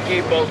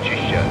фашистские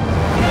полчища.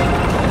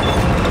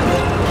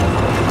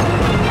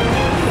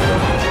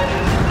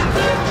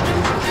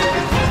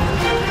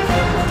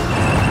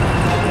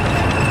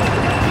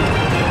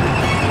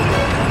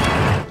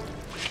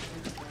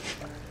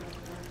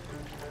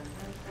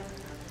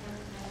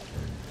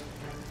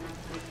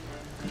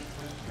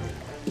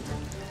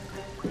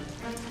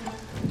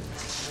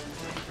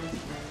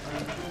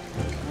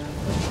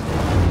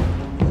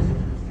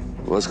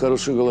 У вас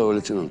хорошая голова,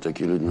 лейтенант.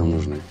 Такие люди нам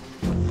нужны.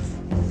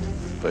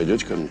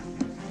 Пойдете ко мне?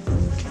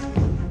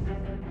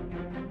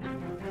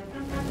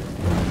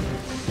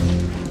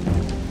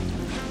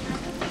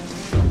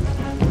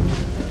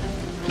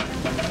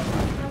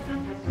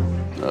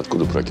 А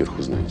откуда про кирху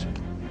знаете?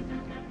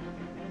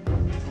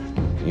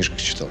 В книжках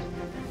читал.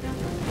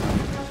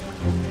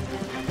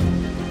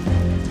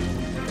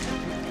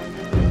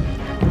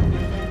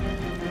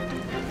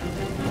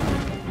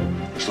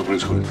 Что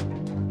происходит?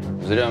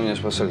 Зря меня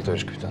спасали,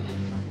 товарищ капитан.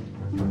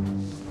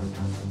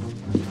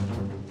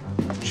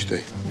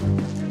 Читай.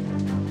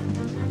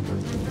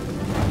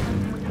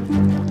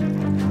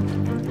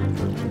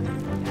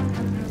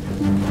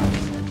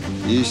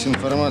 Есть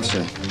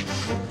информация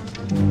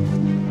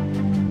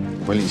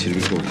о Полине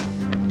Серебряковой.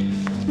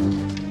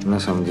 На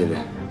самом деле,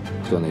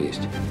 кто она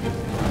есть?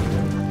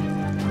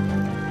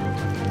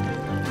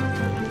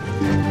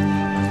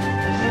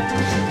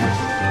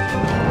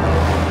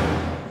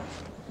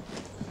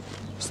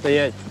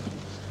 Стоять.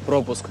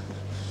 Пропуск.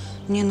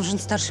 Мне нужен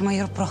старший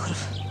майор Прохоров.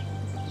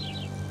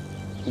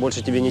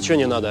 Больше тебе ничего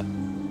не надо?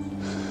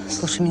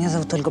 Слушай, меня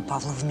зовут Ольга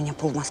Павлова, меня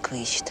пол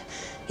Москвы ищет.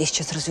 Я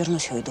сейчас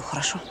развернусь и уйду,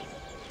 хорошо?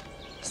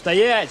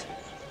 Стоять!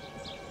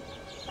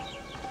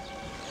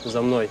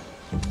 За мной.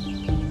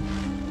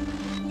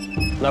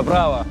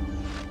 Направо.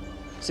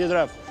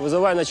 Сидоров,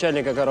 вызывай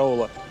начальника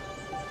караула.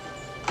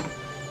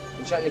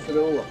 Начальник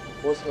караула,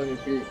 посланный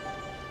Mikhail.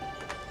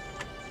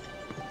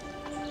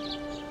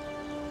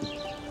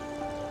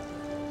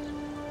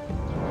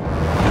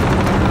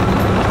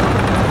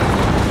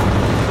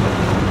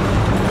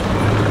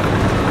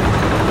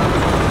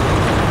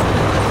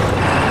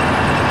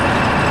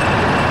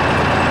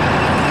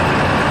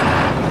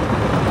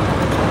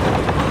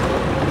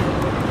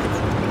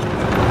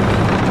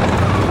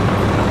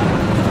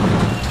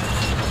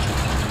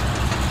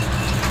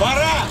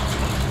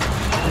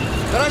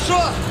 Хорошо!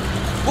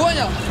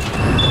 Понял!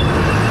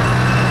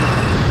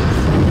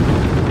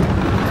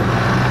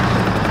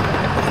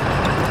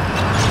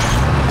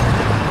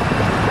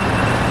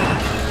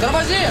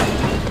 Тормози!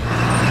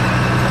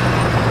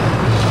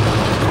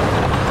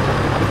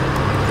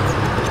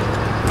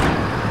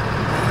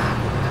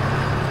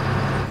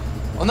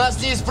 У нас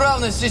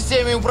неисправность в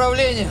системе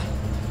управления.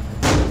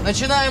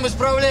 Начинаем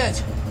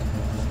исправлять.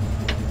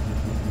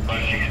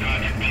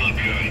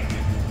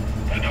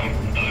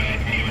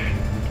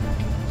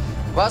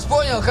 Вас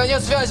понял,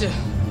 конец связи.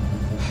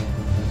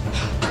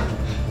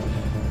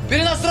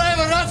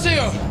 Перенастраивай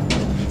рацию.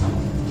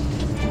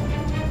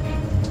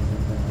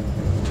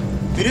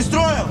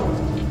 Перестроил!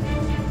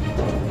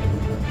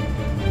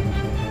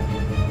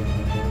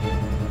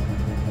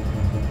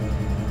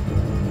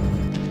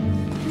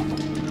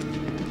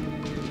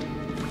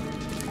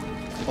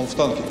 Он в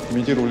танке.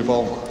 Имитировали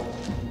поломку.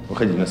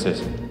 Выходи на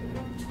связь.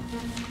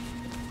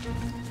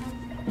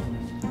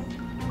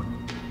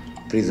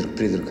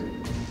 Призрак.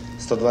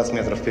 120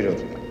 метров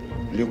вперед.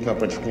 Люк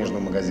напротив книжного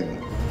магазина.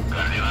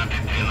 Координаты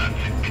 13,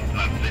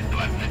 15,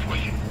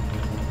 28.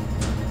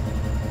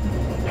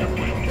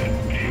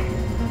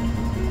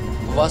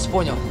 Вас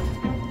понял.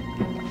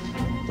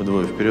 Вы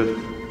двое вперед.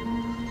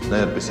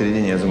 Снаряд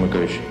посередине, я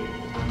замыкающий.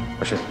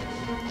 Пошли. —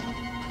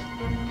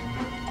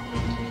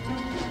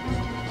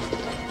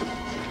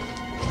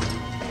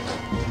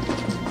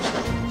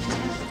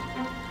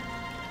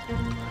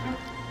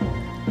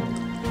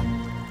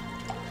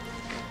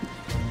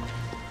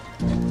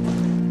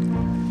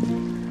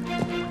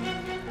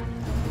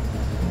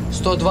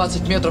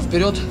 120 метров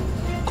вперед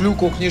к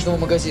люку у книжного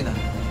магазина.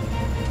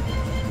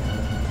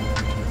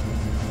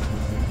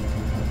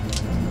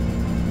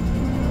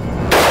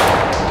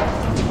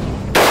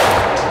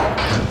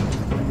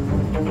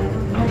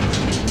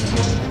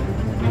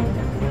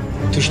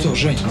 Ты что,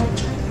 Жень?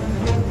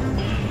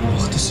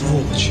 Ах ты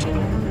сволочь.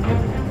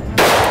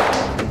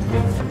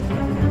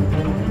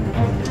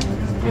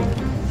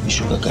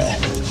 Еще какая?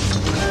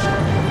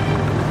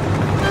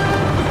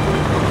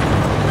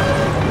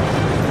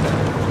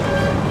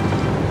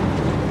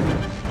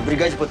 В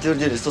бригаде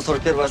подтвердили,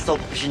 141-й отстал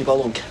по причине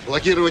поломки.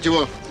 Блокировать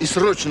его и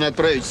срочно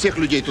отправить всех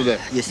людей туда.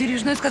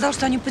 Бережной сказал,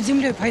 что они под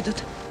землей пойдут.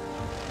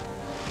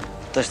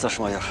 Товарищ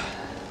старший майор,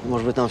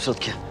 может быть, нам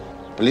все-таки...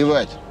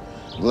 Плевать.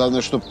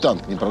 Главное, чтобы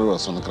танк не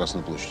прорвался на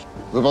Красную площадь.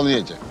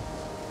 Выполняйте.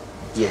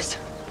 Есть.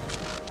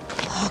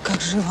 А как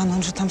же Иван?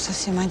 Он же там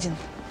совсем один.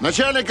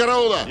 Начальник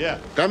караула!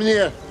 Ко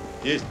мне!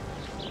 Есть.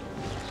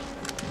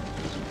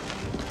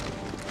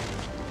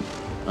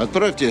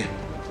 Отправьте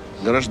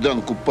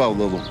гражданку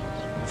Павлову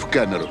в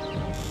камеру.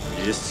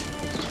 Есть.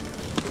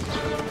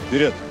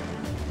 Вперед.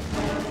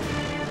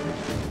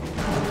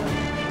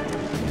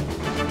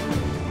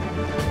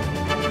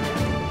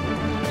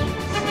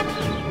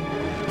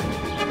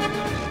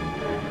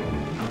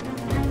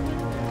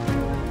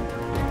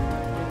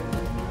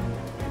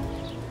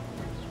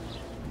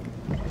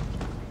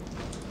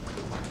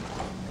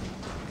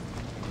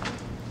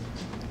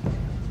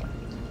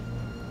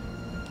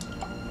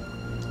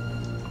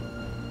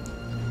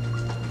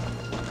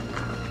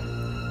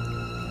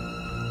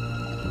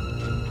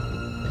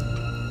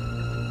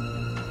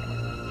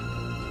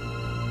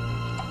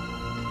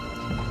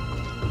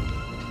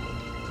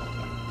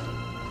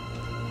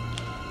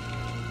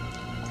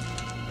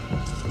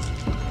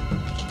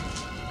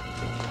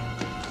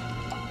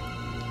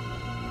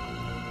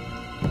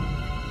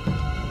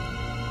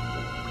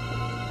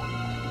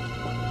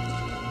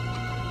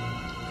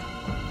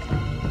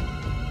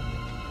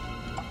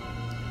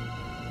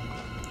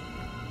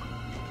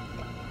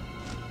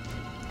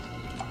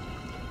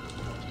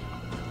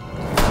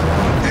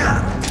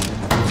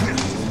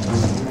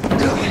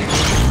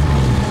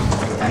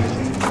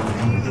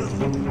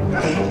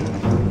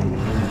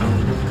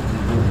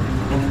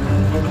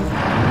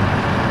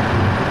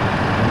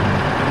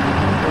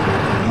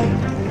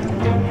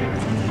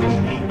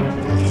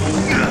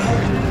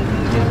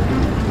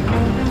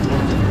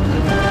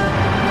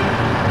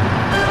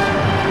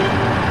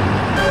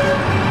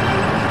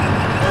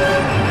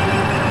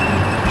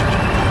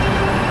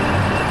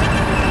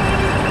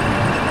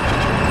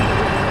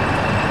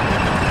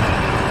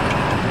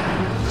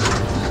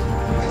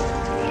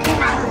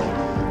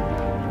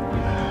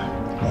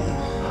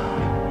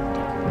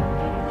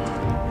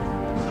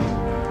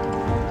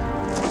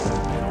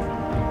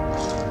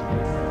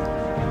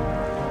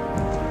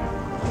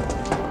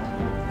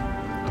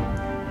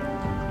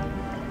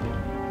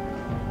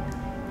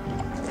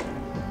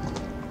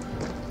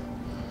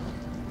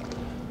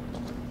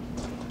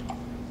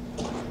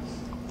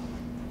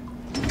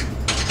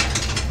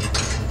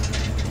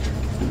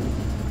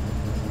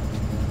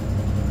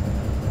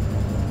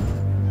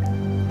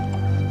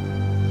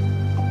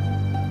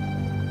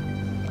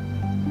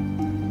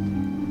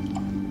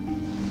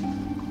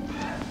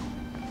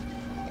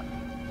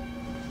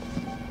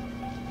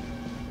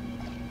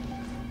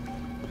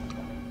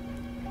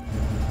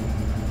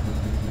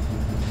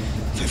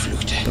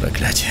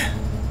 Проклятие.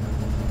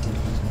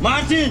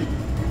 Мартин!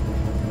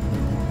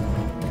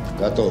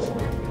 Готов.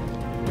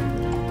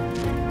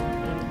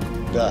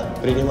 Да,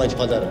 принимайте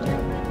подарок.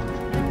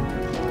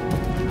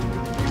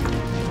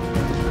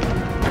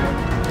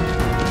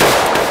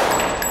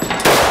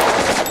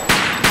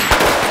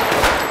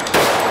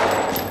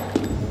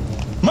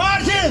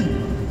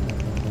 Мартин!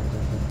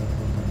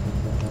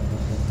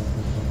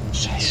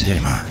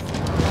 Дерьмо.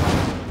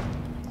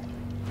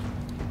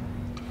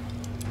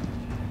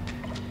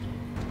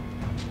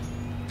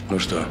 Ну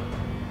что,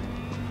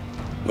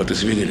 вот и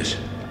свиделись.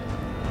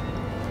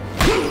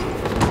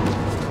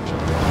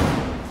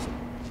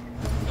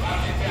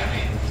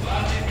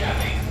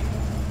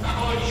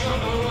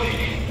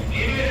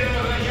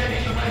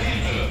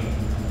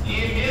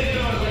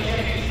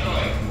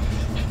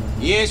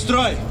 Есть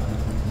строй!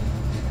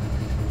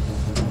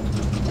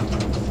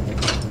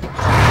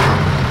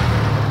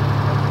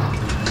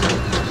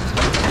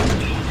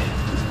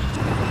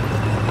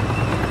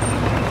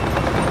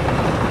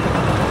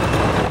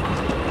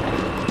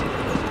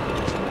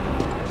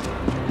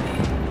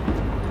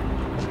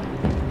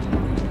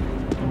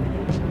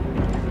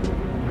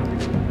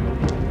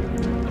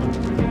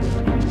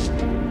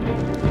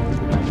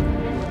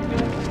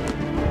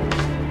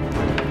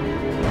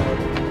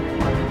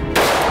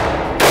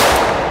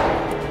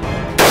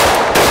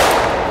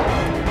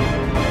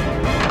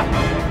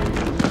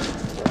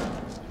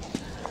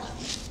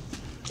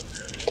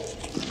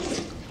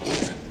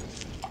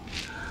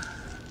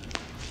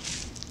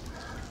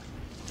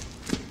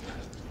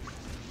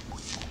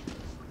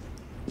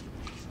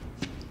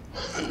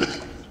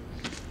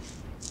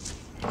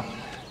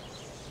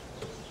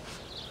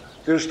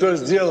 Ты что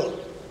сделал?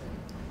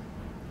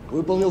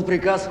 Выполнил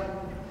приказ.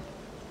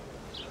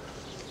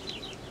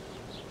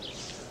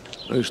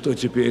 Ну и что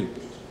теперь?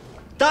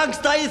 Танк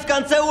стоит в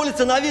конце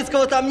улицы,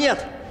 Новицкого там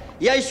нет.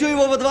 Я ищу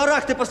его во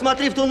дворах, ты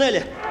посмотри в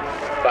туннеле.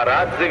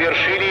 Парад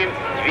завершили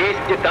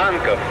 200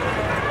 танков,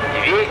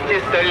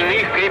 200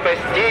 стальных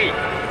крепостей,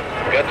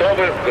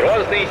 готовых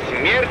грозной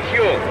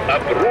смертью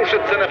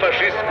обрушиться на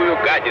фашистскую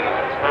гадину.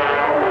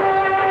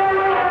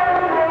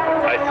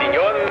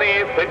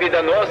 Осененные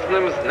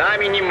победоносным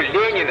знаменем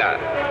Ленина,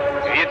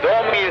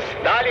 ведомые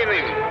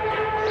Сталиным,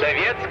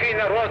 советский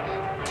народ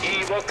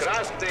и его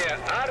Красная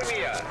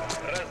Армия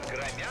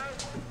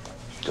разгромят...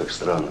 Как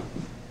странно.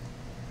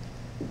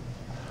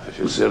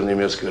 Офицер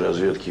немецкой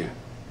разведки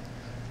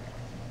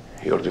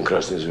и орден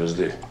Красной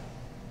Звезды.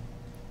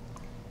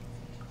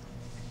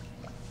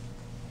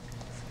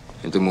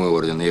 Это мой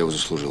орден, я его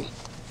заслужил.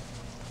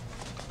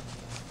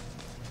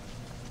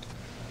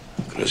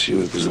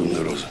 Красивая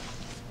позывная роза.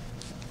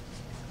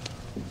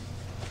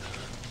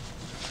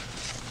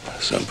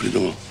 Сам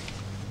придумал?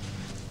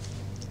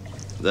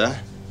 Да?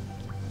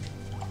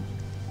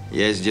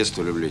 Я с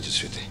детства люблю эти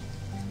цветы.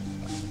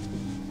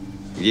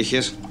 Где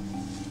Хесс?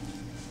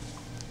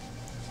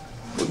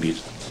 Убит.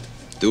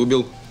 Ты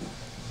убил?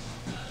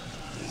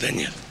 Да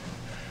нет.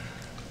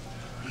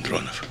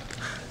 Дронов.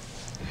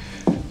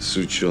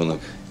 Сучонок.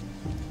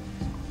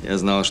 Я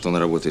знал, что он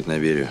работает на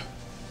Берию.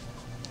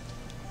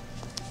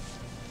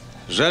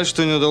 Жаль,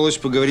 что не удалось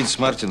поговорить с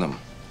Мартином.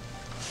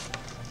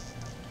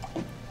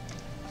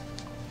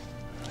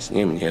 С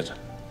ним нет.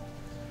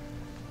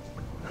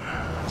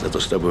 Зато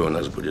с тобой у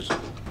нас будет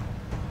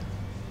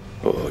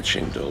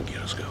очень долгий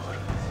разговор.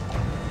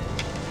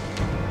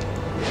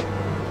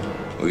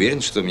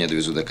 Уверен, что меня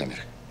довезут до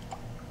камеры?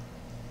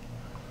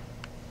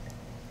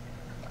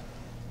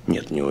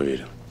 Нет, не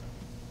уверен.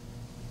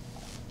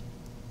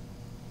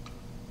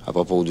 А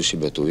по поводу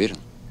себя ты уверен?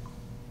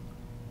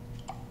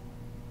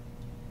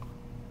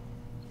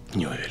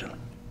 Не уверен.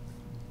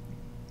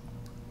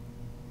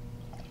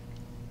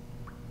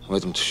 В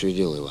этом-то все и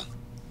дело, Иван.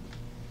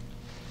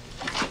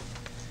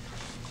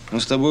 Мы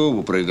с тобой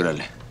оба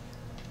проиграли.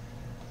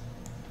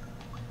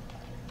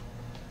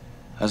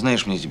 А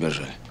знаешь, мне тебя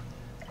жаль.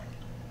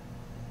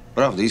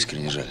 Правда,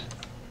 искренне жаль.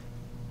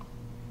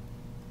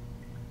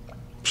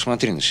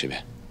 Посмотри на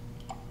себя.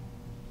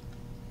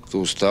 Ты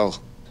устал.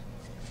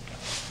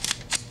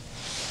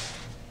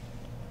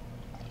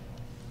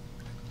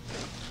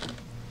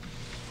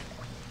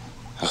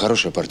 А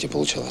хорошая партия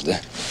получалась,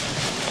 да?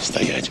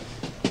 Стоять.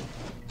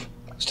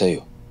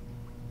 Стою.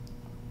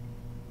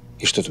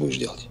 И что ты будешь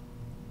делать?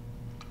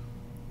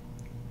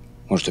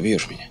 Может,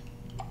 убьешь меня?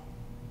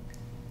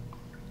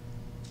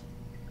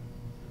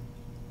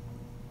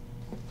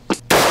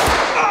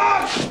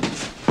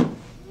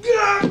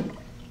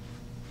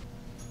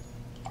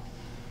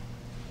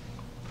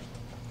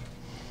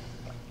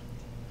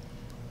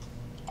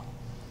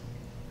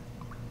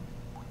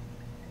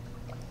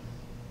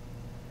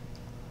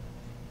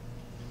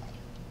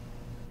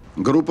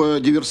 Группа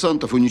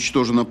диверсантов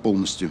уничтожена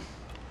полностью.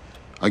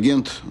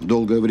 Агент,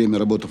 долгое время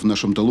работав в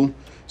нашем тылу,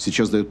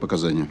 сейчас дает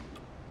показания.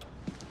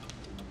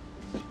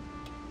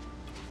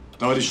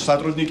 Товарищи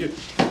сотрудники.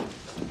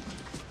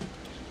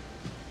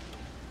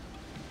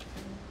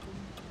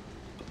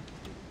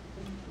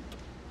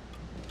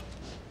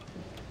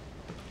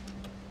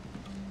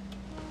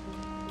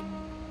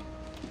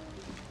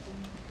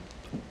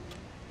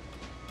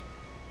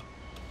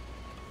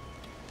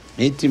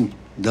 Этим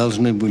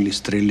должны были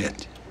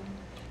стрелять.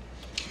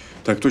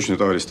 Так точно,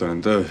 товарищ Сталин.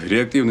 Это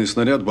реактивный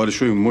снаряд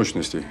большой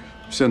мощности.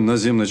 Вся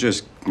наземная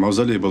часть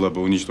мавзолея была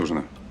бы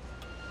уничтожена.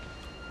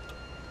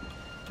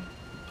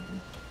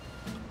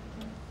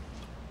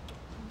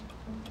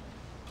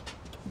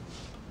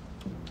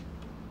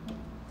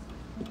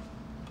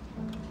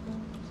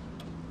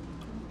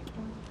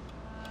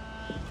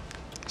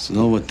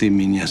 Снова ты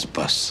меня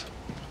спас.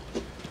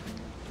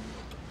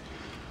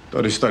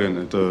 Товарищ Сталин,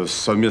 это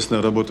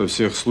совместная работа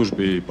всех служб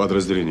и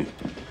подразделений.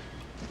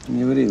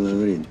 Не ври,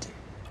 Лаврентий.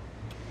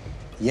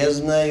 Я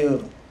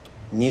знаю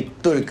не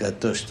только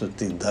то, что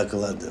ты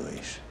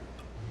докладываешь.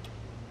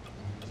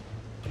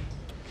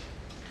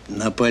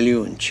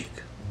 Наполеончик.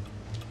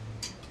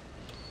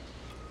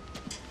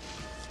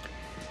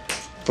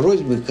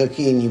 Просьбы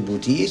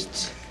какие-нибудь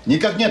есть?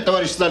 Никак нет,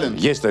 товарищ Сталин.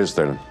 Есть, товарищ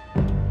Сталин.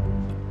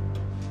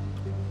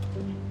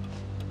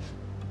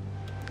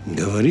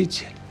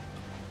 Говорите,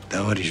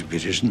 товарищ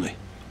Бережной.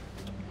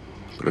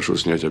 Прошу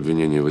снять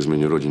обвинение в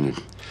измене Родине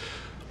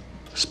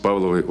с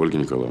Павловой Ольги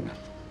Николаевны.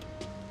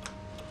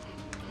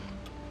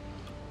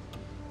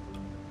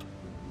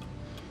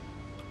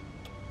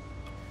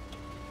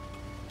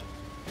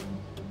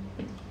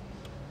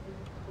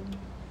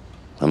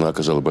 Она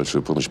оказала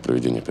большую помощь в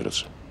проведении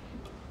операции.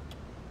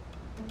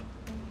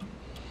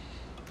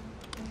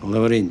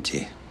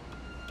 Лаврентий,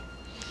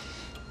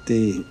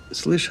 ты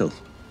слышал?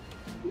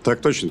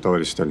 Так точно,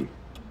 товарищ Сталин.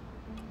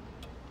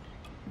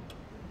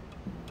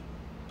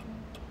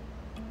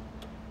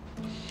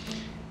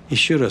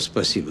 Еще раз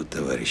спасибо,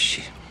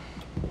 товарищи.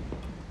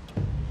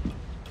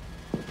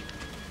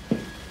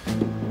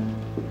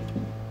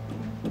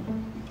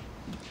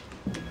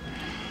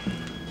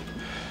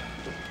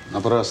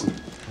 Напрасно.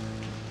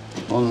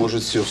 Он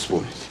может все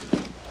вспомнить.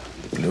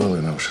 Плевал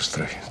я на ваши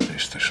страхи,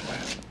 товарищ старший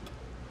майор.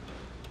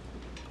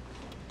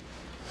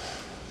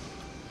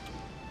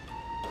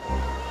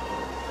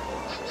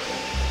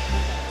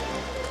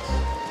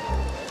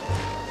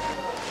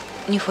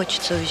 Не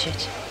хочется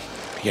уезжать.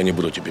 Я не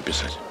буду тебе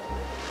писать.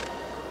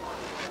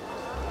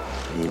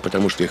 Не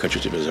потому, что я хочу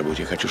тебя забыть,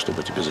 я хочу,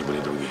 чтобы тебя забыли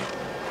другие.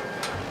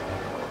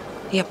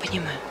 Я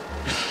понимаю.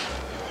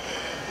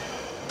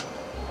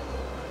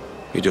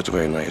 Идет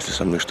война, если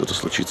со мной что-то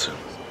случится,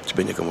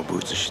 тебя некому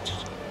будет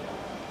защитить.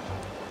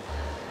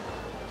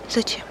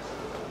 Зачем?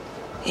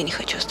 Я не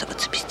хочу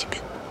оставаться без тебя.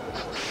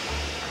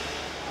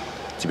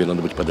 Тебе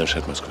надо быть подальше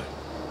от Москвы.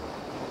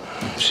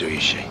 Все,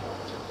 езжай.